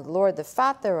fire unto the Lord, the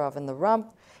fat thereof and the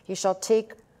rump, he shall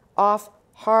take off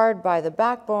hard by the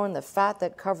backbone, the fat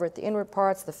that covereth the inward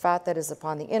parts, the fat that is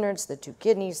upon the innards, the 2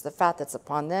 kidneys, the fat that's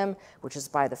upon them, which is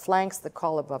by the flanks, the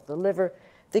caul above the liver,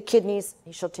 the kidneys,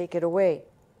 he shall take it away.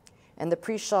 And the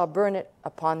priest shall burn it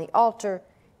upon the altar.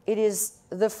 It is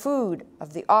the food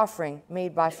of the offering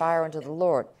made by fire unto the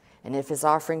Lord. And if his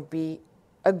offering be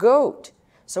a goat.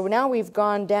 So now we've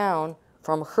gone down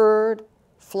from herd,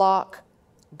 flock,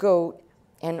 goat,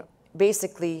 and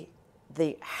basically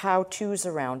the how-tos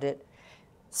around it.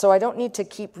 So I don't need to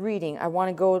keep reading. I want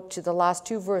to go to the last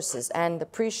 2 verses. And the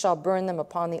priest shall burn them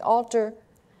upon the altar.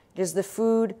 It is the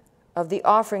food of the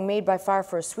offering made by fire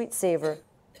for a sweet savor.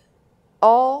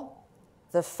 All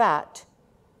the fat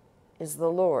is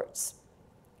the Lord's.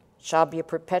 It shall be a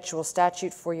perpetual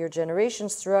statute for your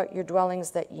generations throughout your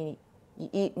dwellings, that ye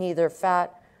eat neither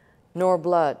fat nor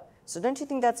blood. So don't you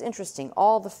think that's interesting?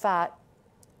 All the fat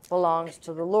belongs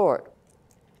to the Lord.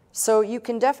 So you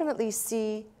can definitely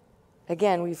see,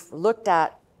 again, we've looked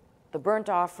at the burnt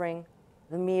offering,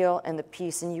 the meal, and the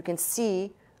peace, and you can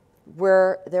see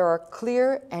where there are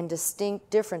clear and distinct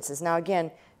differences. Now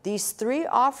again, these 3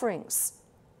 offerings,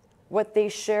 what they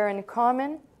share in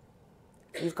common,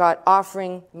 you've got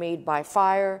offering made by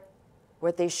fire.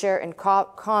 What they share in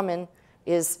common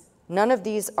is none of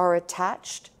these are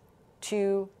attached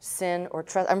to sin or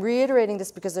trust. I'm reiterating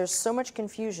this because there's so much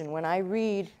confusion when I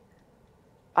read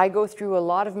I go through a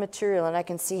lot of material and I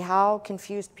can see how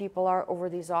confused people are over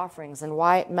these offerings and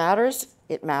why it matters.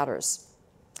 It matters.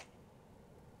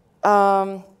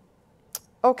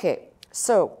 Okay,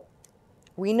 so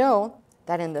we know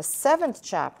that in the 7th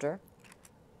chapter,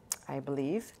 I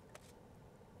believe,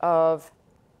 in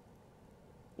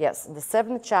the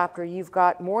 7th chapter, you've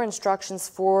got more instructions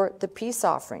for the peace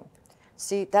offering.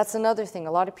 See, that's another thing.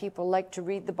 A lot of people like to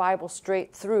read the Bible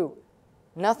straight through.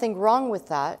 Nothing wrong with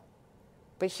that.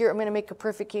 But here I'm going to make a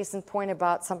perfect case in point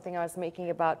about something I was making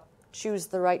about choose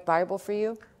the right Bible for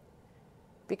you.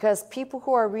 Because people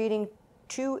who are reading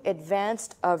too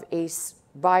advanced of a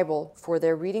Bible for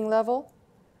their reading level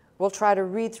will try to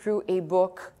read through a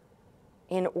book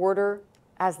in order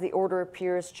as the order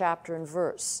appears, chapter and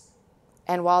verse.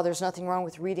 And while there's nothing wrong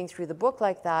with reading through the book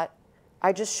like that,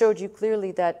 I just showed you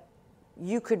clearly that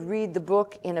you could read the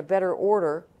book in a better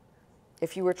order.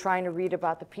 If you were trying to read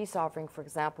about the peace offering, for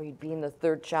example, you'd be in the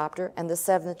 3rd chapter and the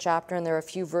 7th chapter, and there are a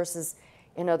few verses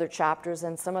in other chapters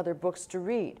and some other books to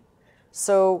read.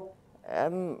 So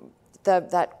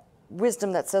that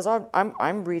wisdom that says, oh,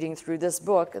 I'm reading through this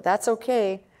book, that's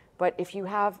okay. But if you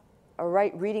have a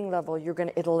right reading level,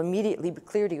 it'll immediately be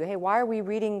clear to you, hey, why are we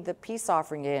reading the peace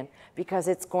offering in? Because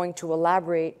it's going to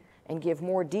elaborate and give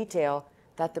more detail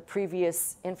that the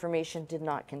previous information did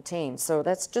not contain. So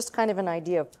that's just kind of an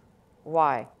idea of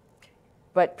why.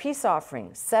 But peace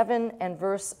offering, 7 and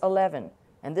verse 11.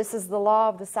 And this is the law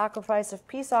of the sacrifice of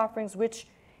peace offerings, which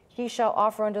he shall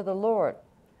offer unto the Lord.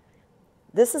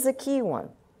 This is a key one,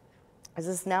 as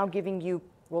it's now giving you,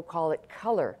 we'll call it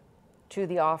color, to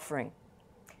the offering.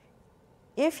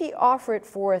 If he offer it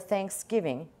for a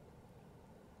thanksgiving,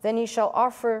 then he shall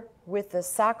offer with the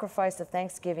sacrifice of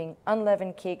thanksgiving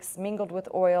unleavened cakes mingled with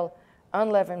oil,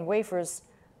 unleavened wafers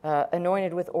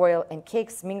anointed with oil, and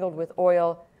cakes mingled with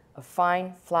oil of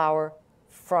fine flour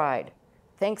fried.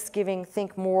 Thanksgiving,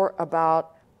 think more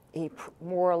about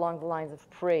more along the lines of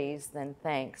praise than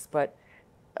thanks, but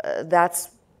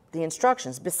that's the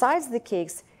instructions. Besides the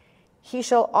cakes, he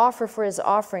shall offer for his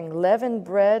offering leavened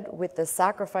bread with the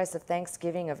sacrifice of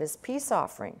thanksgiving of his peace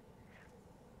offering.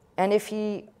 And if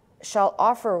he shall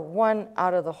offer one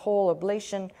out of the whole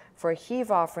oblation for a heave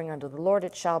offering unto the Lord,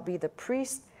 it shall be the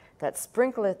priest that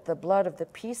sprinkleth the blood of the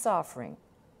peace offering.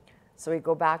 So we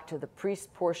go back to the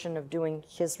priest portion of doing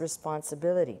his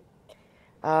responsibility.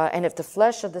 And if the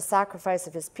flesh of the sacrifice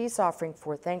of his peace offering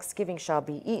for thanksgiving shall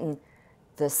be eaten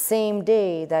the same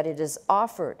day that it is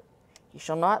offered, he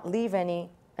shall not leave any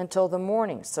until the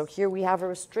morning. So here we have a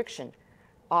restriction.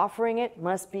 Offering it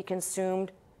must be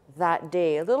consumed that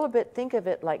day. A little bit, think of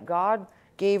it like God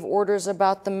gave orders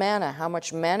about the manna, how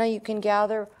much manna you can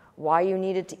gather, why you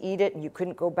needed to eat it, and you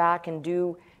couldn't go back and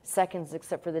do seconds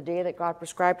except for the day that God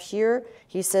prescribed. Here,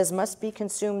 he says, must be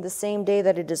consumed the same day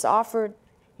that it is offered.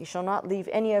 He shall not leave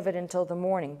any of it until the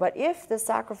morning. But if the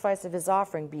sacrifice of his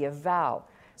offering be a vow,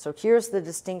 so here's the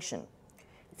distinction.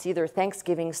 It's either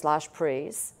thanksgiving /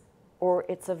 praise, or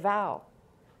it's a vow,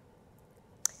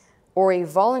 or a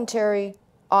voluntary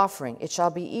offering. It shall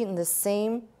be eaten the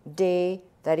same day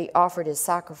that he offered his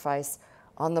sacrifice.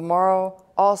 On the morrow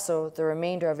also the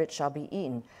remainder of it shall be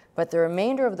eaten. But the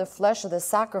remainder of the flesh of the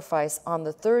sacrifice on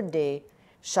the 3rd day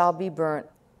shall be burnt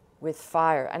with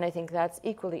fire. And I think that's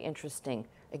equally interesting.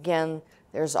 Again,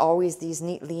 there's always these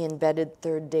neatly embedded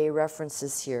 3rd day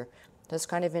references here. That's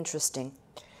kind of interesting.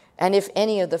 And if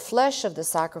any of the flesh of the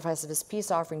sacrifice of his peace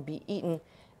offering be eaten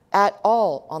at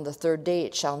all on the 3rd day,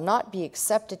 it shall not be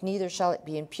accepted, neither shall it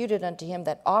be imputed unto him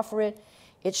that offer it.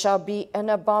 It shall be an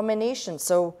abomination.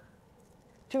 So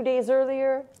 2 days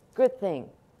earlier, good thing.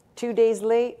 2 days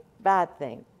late, bad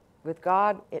thing. With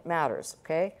God, it matters,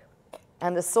 okay?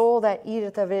 And the soul that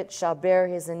eateth of it shall bear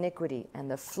his iniquity. And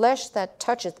the flesh that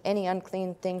toucheth any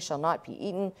unclean thing shall not be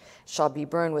eaten, shall be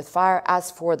burned with fire.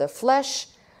 As for the flesh,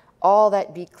 all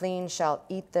that be clean shall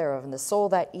eat thereof. And the soul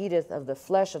that eateth of the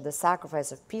flesh of the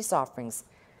sacrifice of peace offerings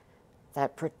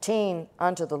that pertain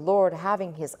unto the Lord,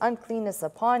 having his uncleanness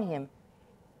upon him,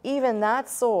 even that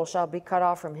soul shall be cut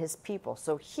off from his people.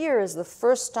 So here is the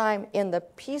first time in the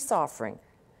peace offering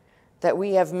that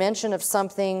we have mention of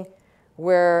something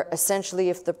where essentially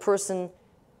if the person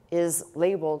is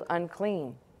labeled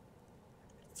unclean.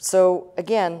 So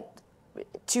again,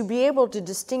 to be able to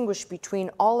distinguish between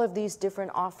all of these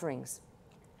different offerings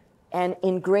and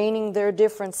ingraining their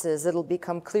differences, it'll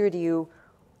become clear to you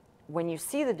when you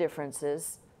see the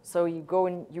differences. So you go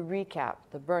and you recap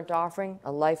the burnt offering,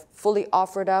 a life fully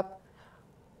offered up,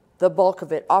 the bulk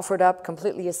of it offered up,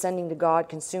 completely ascending to God,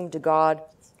 consumed to God,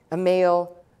 a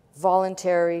male,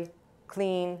 voluntary,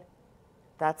 clean,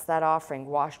 that's that offering,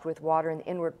 washed with water in the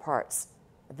inward parts.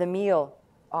 The meal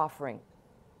offering,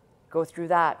 go through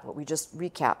that, what we just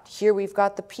recapped. Here we've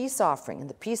got the peace offering. And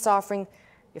the peace offering,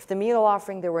 if the meal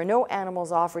offering, there were no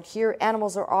animals offered. Here,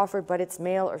 animals are offered, but it's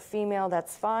male or female,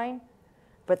 that's fine.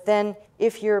 But then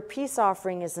if your peace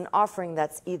offering is an offering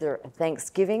that's either a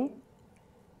thanksgiving,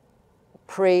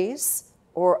 praise,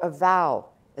 or a vow,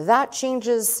 that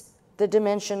changes the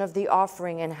dimension of the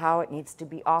offering and how it needs to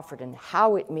be offered and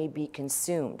how it may be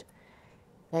consumed.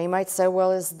 Now you might say,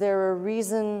 well, is there a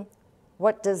reason?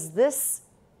 What does this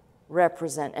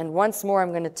represent? And once more,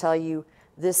 I'm going to tell you,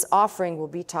 this offering will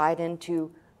be tied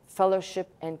into fellowship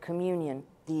and communion,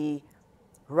 the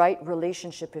right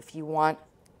relationship, if you want,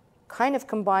 kind of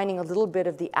combining a little bit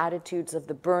of the attitudes of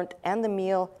the burnt and the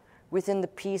meal within the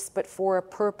peace, but for a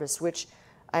purpose, which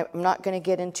I'm not going to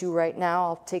get into right now.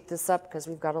 I'll take this up because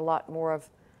we've got a lot more of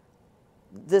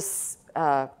this.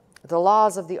 The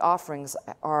laws of the offerings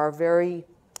are very,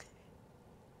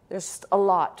 there's just a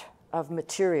lot of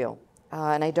material,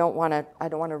 and I don't want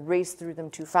to race through them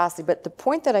too fastly. But the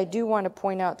point that I do want to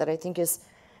point out that I think is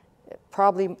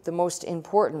probably the most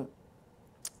important,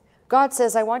 God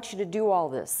says, I want you to do all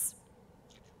this.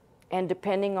 And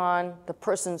depending on the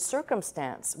person's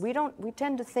circumstance, we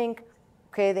tend to think,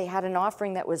 okay, they had an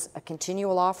offering that was a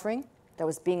continual offering that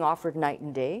was being offered night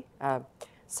and day.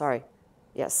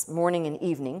 Morning and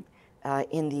evening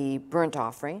in the burnt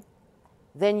offering.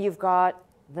 Then you've got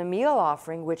the meal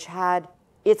offering, which had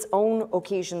its own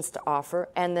occasions to offer,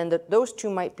 and then those two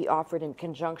might be offered in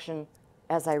conjunction,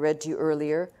 as I read to you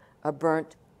earlier, a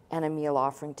burnt and a meal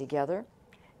offering together.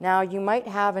 Now, you might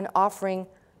have an offering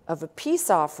of a peace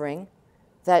offering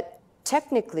that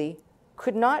technically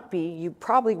could not be, you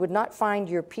probably would not find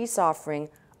your peace offering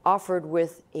offered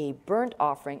with a burnt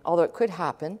offering, although it could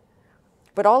happen.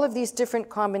 But all of these different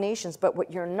combinations, but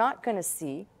what you're not going to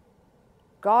see,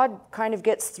 God kind of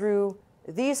gets through,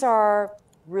 these are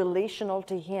relational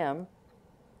to Him.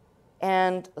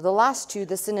 And the last two,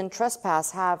 the sin and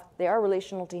trespass, they are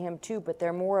relational to Him too, but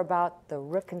they're more about the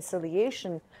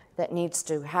reconciliation that needs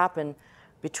to happen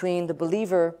between the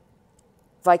believer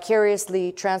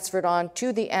vicariously transferred on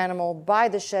to the animal by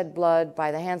the shed blood,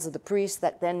 by the hands of the priest,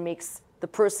 that then makes the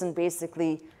person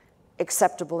basically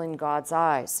acceptable in God's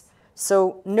eyes.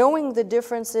 So knowing the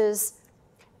differences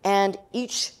and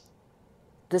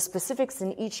the specifics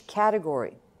in each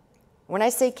category. When I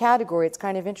say category, it's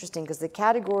kind of interesting because the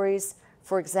categories,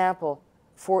 for example,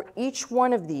 for each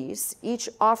one of these, each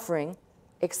offering,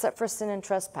 except for sin and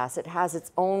trespass, it has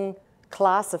its own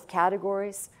class of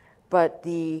categories, but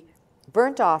the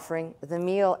burnt offering, the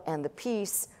meal, and the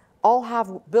peace all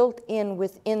have built in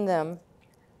within them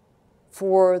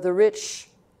for the rich,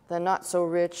 the not so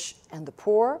rich, and the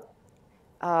poor.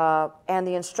 And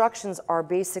the instructions are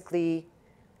basically,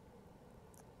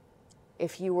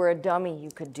 if you were a dummy,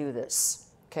 you could do this.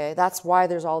 Okay, that's why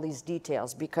there's all these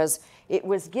details, because it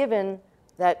was given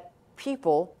that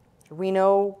people, we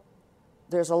know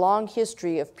there's a long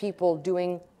history of people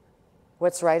doing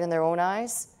what's right in their own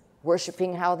eyes,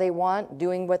 worshiping how they want,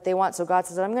 doing what they want. So God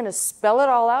says, I'm going to spell it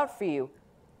all out for you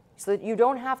so that you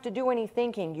don't have to do any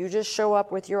thinking. You just show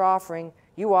up with your offering.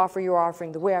 You offer your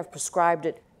offering the way I've prescribed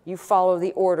it. You follow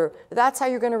the order. That's how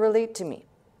you're going to relate to me.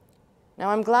 Now,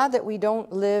 I'm glad that we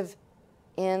don't live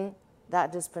in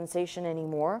that dispensation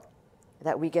anymore,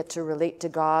 that we get to relate to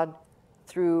God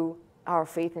through our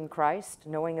faith in Christ,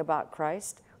 knowing about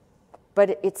Christ.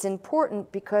 But it's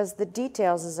important because the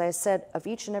details, as I said, of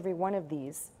each and every one of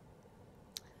these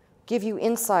give you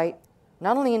insight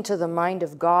not only into the mind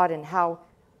of God and how,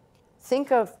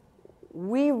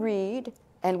 we read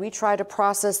and we try to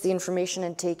process the information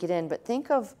and take it in, but think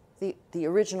of the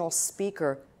original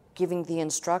speaker giving the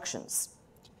instructions.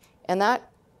 And that,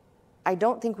 I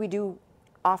don't think we do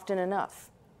often enough.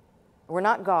 We're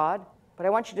not God, but I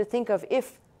want you to think of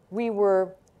if we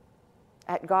were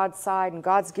at God's side and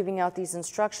God's giving out these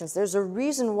instructions. There's a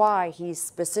reason why He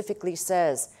specifically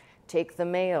says, take the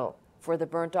male for the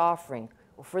burnt offering,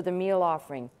 or for the meal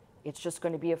offering, it's just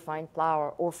going to be a fine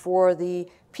flour, or for the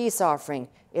peace offering,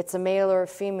 it's a male or a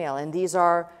female, and these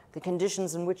are the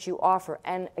conditions in which you offer.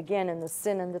 And again, in the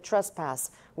sin and the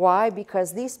trespass. Why?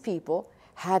 Because these people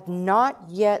had not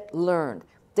yet learned.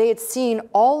 They had seen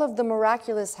all of the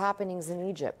miraculous happenings in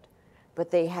Egypt,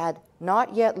 but they had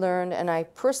not yet learned, and I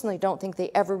personally don't think they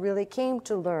ever really came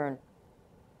to learn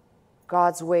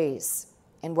God's ways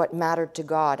and what mattered to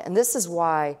God. And this is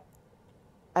why,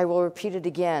 I will repeat it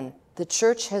again, the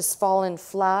church has fallen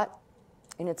flat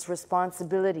in its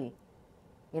responsibility.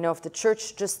 You know, if the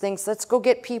church just thinks, let's go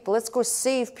get people, let's go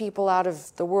save people out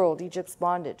of the world, Egypt's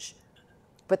bondage.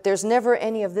 But there's never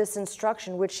any of this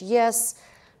instruction, which, yes,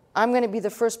 I'm going to be the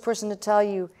first person to tell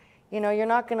you, you know, you're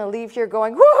not going to leave here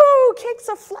going, woohoo, woo, cakes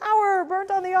of flour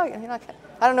burnt on the oil. You're not,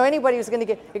 I don't know anybody who's going to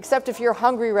get, except if you're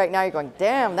hungry right now, you're going,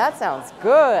 damn, that sounds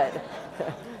good.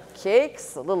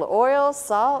 Cakes, a little oil,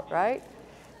 salt, right?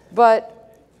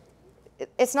 But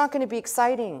it's not going to be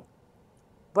exciting.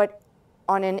 But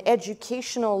on an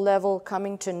educational level,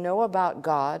 coming to know about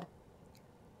God,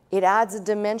 it adds a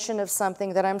dimension of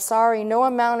something that, I'm sorry, no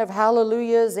amount of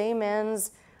hallelujahs,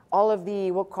 amens, all of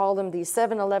the, we'll call them the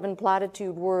 7-Eleven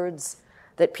platitude words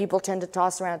that people tend to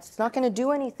toss around. It's not going to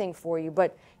do anything for you,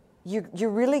 but you're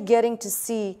really getting to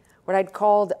see what I'd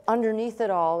call underneath it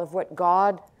all of what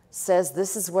God says,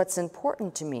 this is what's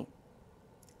important to me.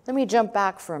 Let me jump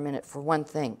back for a minute for one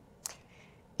thing.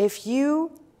 If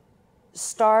you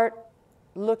start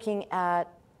looking at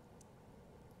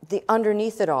the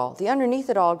underneath it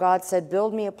all, God said,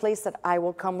 build me a place that I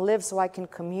will come live so I can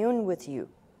commune with you.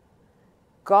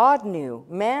 God knew.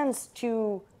 Man's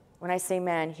too, when I say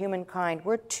man, humankind,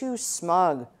 we're too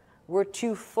smug. We're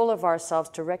too full of ourselves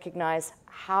to recognize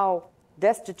how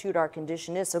destitute our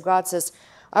condition is. So God says,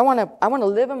 I want to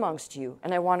live amongst you,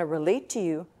 and I want to relate to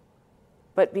you.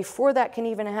 But before that can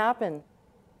even happen,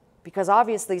 because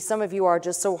obviously some of you are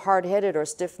just so hard-headed or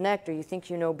stiff-necked, or you think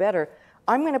you know better,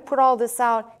 I'm going to put all this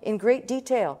out in great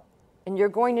detail, and you're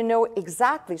going to know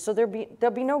exactly. So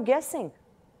there'll be no guessing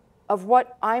of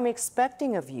what I'm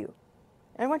expecting of you.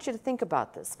 And I want you to think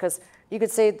about this, because you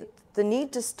could say the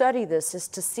need to study this is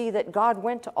to see that God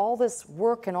went to all this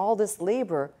work and all this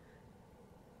labor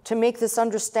to make this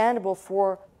understandable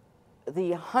for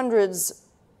the hundreds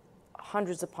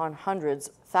upon hundreds,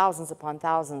 thousands upon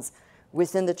thousands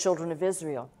within the children of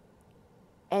Israel.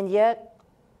 And yet,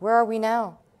 where are we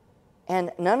now?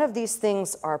 And none of these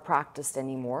things are practiced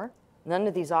anymore. None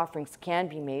of these offerings can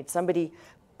be made. Somebody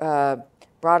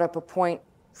brought up a point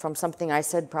from something I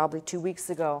said probably 2 weeks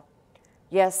ago.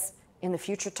 Yes, in the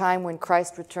future time when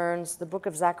Christ returns, the book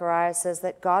of Zechariah says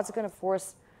that God's going to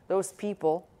force those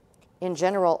people, in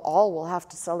general, all will have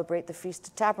to celebrate the Feast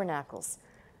of Tabernacles.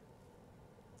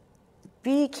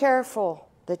 Be careful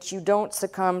that you don't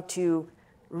succumb to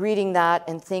reading that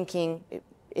and thinking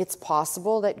it's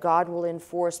possible that God will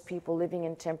enforce people living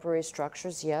in temporary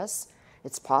structures. Yes,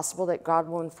 it's possible that God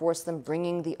will enforce them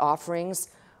bringing the offerings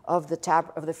of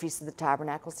the Feast of the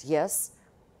Tabernacles. Yes,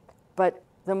 but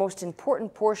the most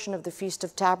important portion of the Feast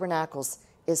of Tabernacles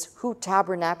is who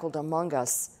tabernacled among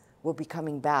us will be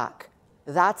coming back.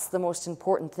 That's the most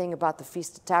important thing about the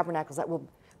Feast of Tabernacles. That will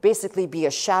basically be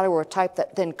a shadow or a type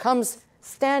that then comes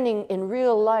standing in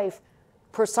real life,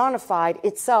 personified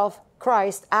itself,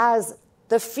 Christ, as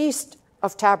the Feast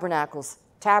of Tabernacles,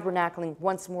 tabernacling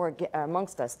once more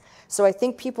amongst us. So I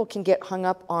think people can get hung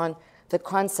up on the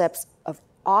concepts of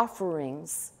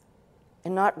offerings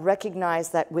and not recognize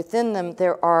that within them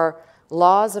there are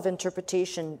laws of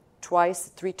interpretation twice,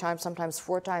 3 times, sometimes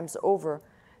 4 times over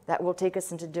that will take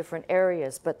us into different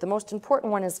areas. But the most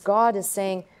important one is God is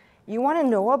saying, you want to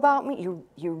know about me?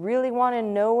 You really want to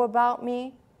know about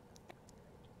me?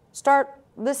 Start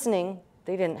listening.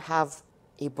 They didn't have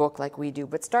a book like we do,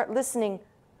 but start listening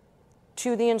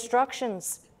to the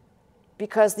instructions,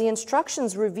 because the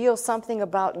instructions reveal something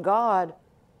about God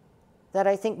that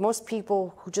I think most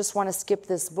people who just want to skip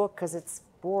this book because it's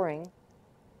boring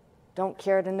don't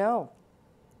care to know.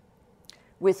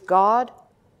 With God,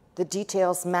 the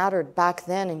details mattered back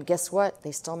then, and guess what?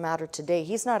 They still matter today.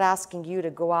 He's not asking you to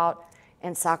go out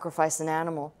and sacrifice an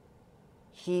animal.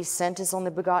 He sent his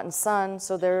only begotten Son,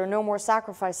 so there are no more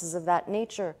sacrifices of that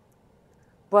nature.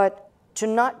 But to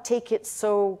not take it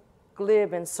so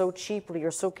glib and so cheaply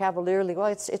or so cavalierly, well,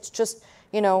 it's just,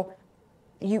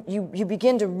 you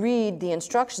begin to read the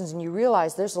instructions and you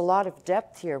realize there's a lot of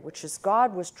depth here, which is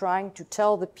God was trying to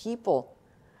tell the people,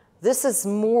 this is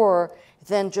more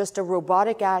than just a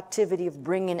robotic activity of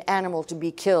bringing an animal to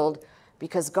be killed,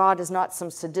 because God is not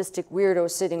some sadistic weirdo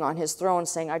sitting on his throne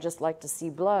saying, I just like to see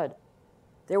blood.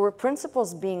 There were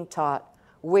principles being taught,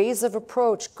 ways of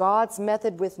approach, God's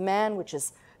method with man, which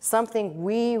is something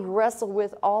we wrestle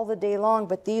with all the day long.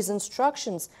 But these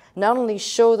instructions not only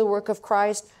show the work of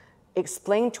Christ,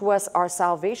 explain to us our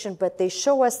salvation, but they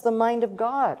show us the mind of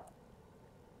God.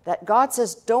 That God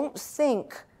says, don't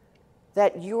think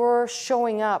that you're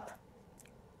showing up,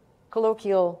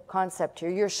 colloquial concept here,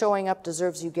 you're showing up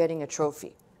deserves you getting a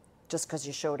trophy just because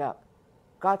you showed up.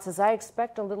 God says, I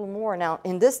expect a little more. Now,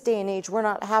 in this day and age, we're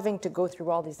not having to go through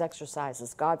all these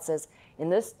exercises. God says, in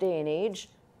this day and age,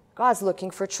 God's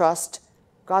looking for trust.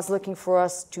 God's looking for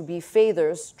us to be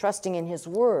faithers, trusting in his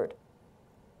word.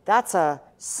 That's a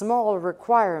small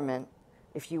requirement,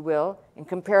 if you will, in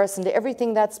comparison to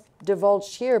everything that's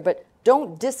divulged here. But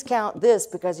don't discount this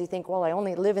because you think, well, I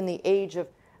only live in the age of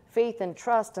faith and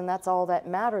trust, and that's all that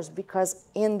matters, because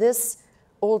in this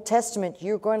Old Testament,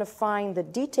 you're going to find the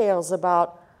details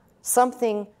about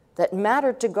something that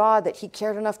mattered to God, that he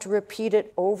cared enough to repeat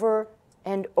it over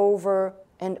and over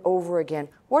and over again.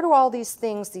 What are all these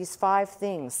things, these 5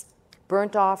 things?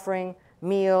 Burnt offering,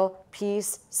 meal,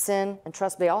 peace, sin, and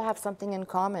trust. They all have something in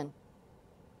common.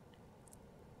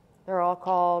 They're all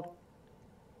called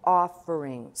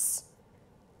offerings.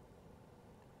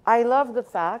 I love the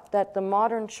fact that the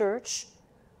modern church,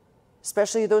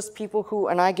 especially those people who,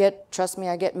 and I get, trust me,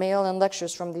 I get mail and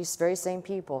lectures from these very same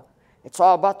people. It's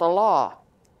all about the law.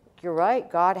 You're right,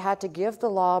 God had to give the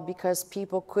law because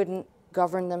people couldn't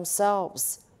govern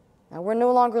themselves. Now, we're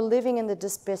no longer living in the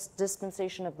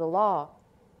dispensation of the law,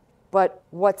 but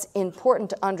what's important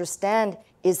to understand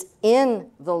is in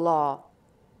the law,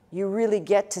 you really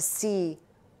get to see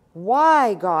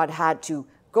why God had to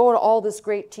go to all this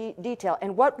great detail.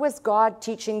 And what was God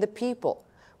teaching the people?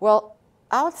 Well,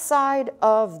 outside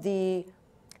of the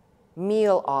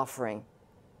meal offering,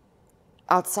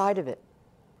 outside of it,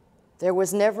 there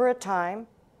was never a time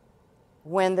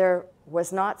when there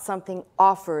was not something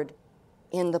offered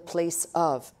in the place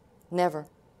of. Never.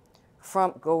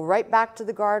 Go right back to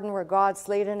the garden where God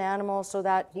slayed an animal so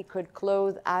that he could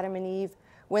clothe Adam and Eve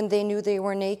when they knew they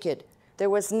were naked. There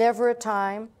was never a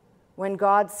time when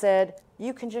God said,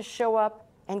 you can just show up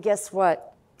and guess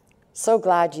what? So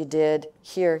glad you did.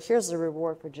 Here's the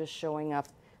reward for just showing up.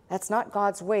 That's not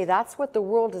God's way. That's what the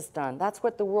world has done. That's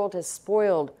what the world has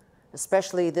spoiled,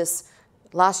 especially this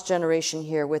last generation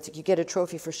here with you get a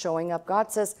trophy for showing up.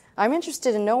 God says, I'm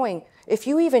interested in knowing if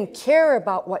you even care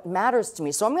about what matters to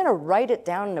me. So I'm going to write it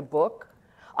down in a book.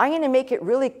 I'm going to make it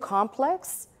really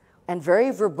complex and very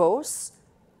verbose.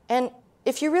 And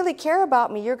if you really care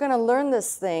about me, you're going to learn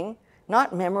this thing,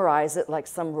 not memorize it like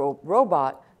some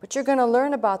robot, but you're going to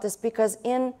learn about this because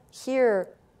in here,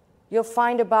 you'll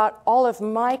find about all of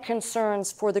my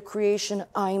concerns for the creation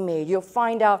I made. You'll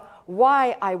find out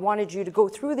why I wanted you to go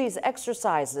through these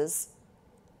exercises,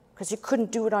 because you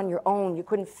couldn't do it on your own. You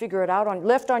couldn't figure it out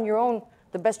left on your own.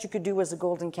 The best you could do was a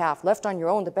golden calf. Left on your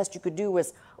own, the best you could do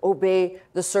was obey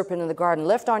the serpent in the garden.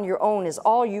 Left on your own is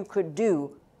all you could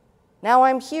do. Now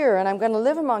I'm here and I'm going to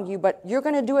live among you, but you're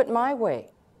going to do it my way.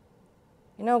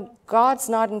 You know, God's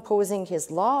not imposing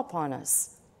his law upon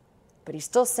us, but he's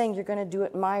still saying you're going to do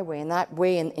it my way. And that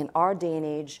way in our day and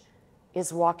age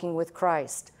is walking with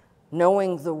Christ,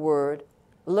 knowing the word,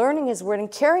 learning his word,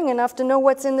 and caring enough to know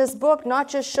what's in this book, not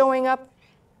just showing up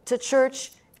to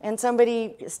church and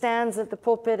somebody stands at the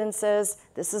pulpit and says,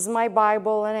 this is my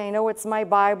Bible, and I know it's my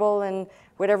Bible, and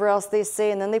whatever else they say,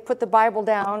 and then they put the Bible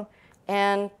down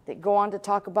and they go on to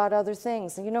talk about other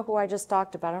things. And you know who I just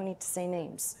talked about. I don't need to say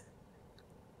names.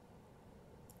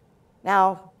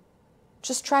 Now,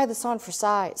 just try this on for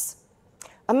size.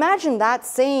 Imagine that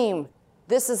same,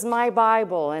 this is my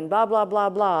Bible, and blah, blah, blah,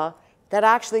 blah, that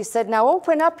actually said, now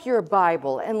open up your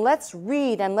Bible and let's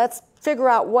read and let's figure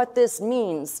out what this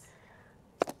means.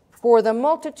 For the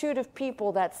multitude of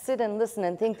people that sit and listen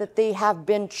and think that they have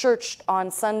been churched on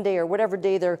Sunday or whatever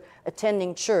day they're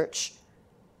attending church,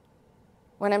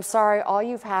 when I'm sorry, all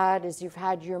you've had is you've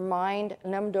had your mind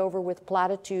numbed over with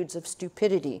platitudes of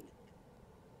stupidity.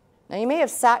 Now, you may have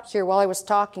sat here while I was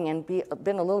talking and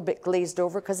been a little bit glazed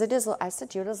over because it is, I said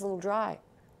to you, it is a little dry.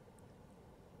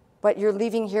 But you're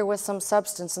leaving here with some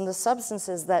substance, and the substance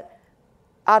is that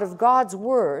out of God's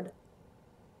word,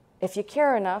 if you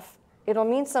care enough, it'll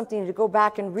mean something to go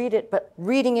back and read it, but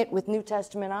reading it with New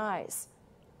Testament eyes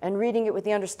and reading it with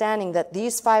the understanding that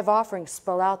these 5 offerings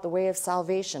spell out the way of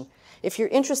salvation. If you're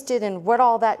interested in what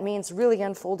all that means really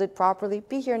unfolded properly,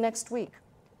 be here next week.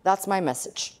 That's my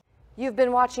message. You've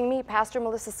been watching me, Pastor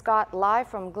Melissa Scott, live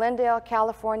from Glendale,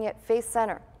 California at Faith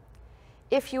Center.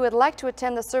 If you would like to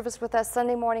attend the service with us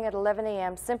Sunday morning at 11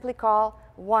 a.m., simply call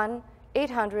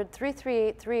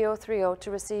 1-800-338-3030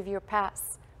 to receive your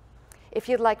pass. If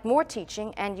you'd like more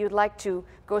teaching and you'd like to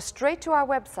go straight to our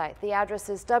website, the address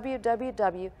is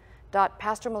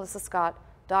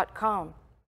www.pastormelissascott.com.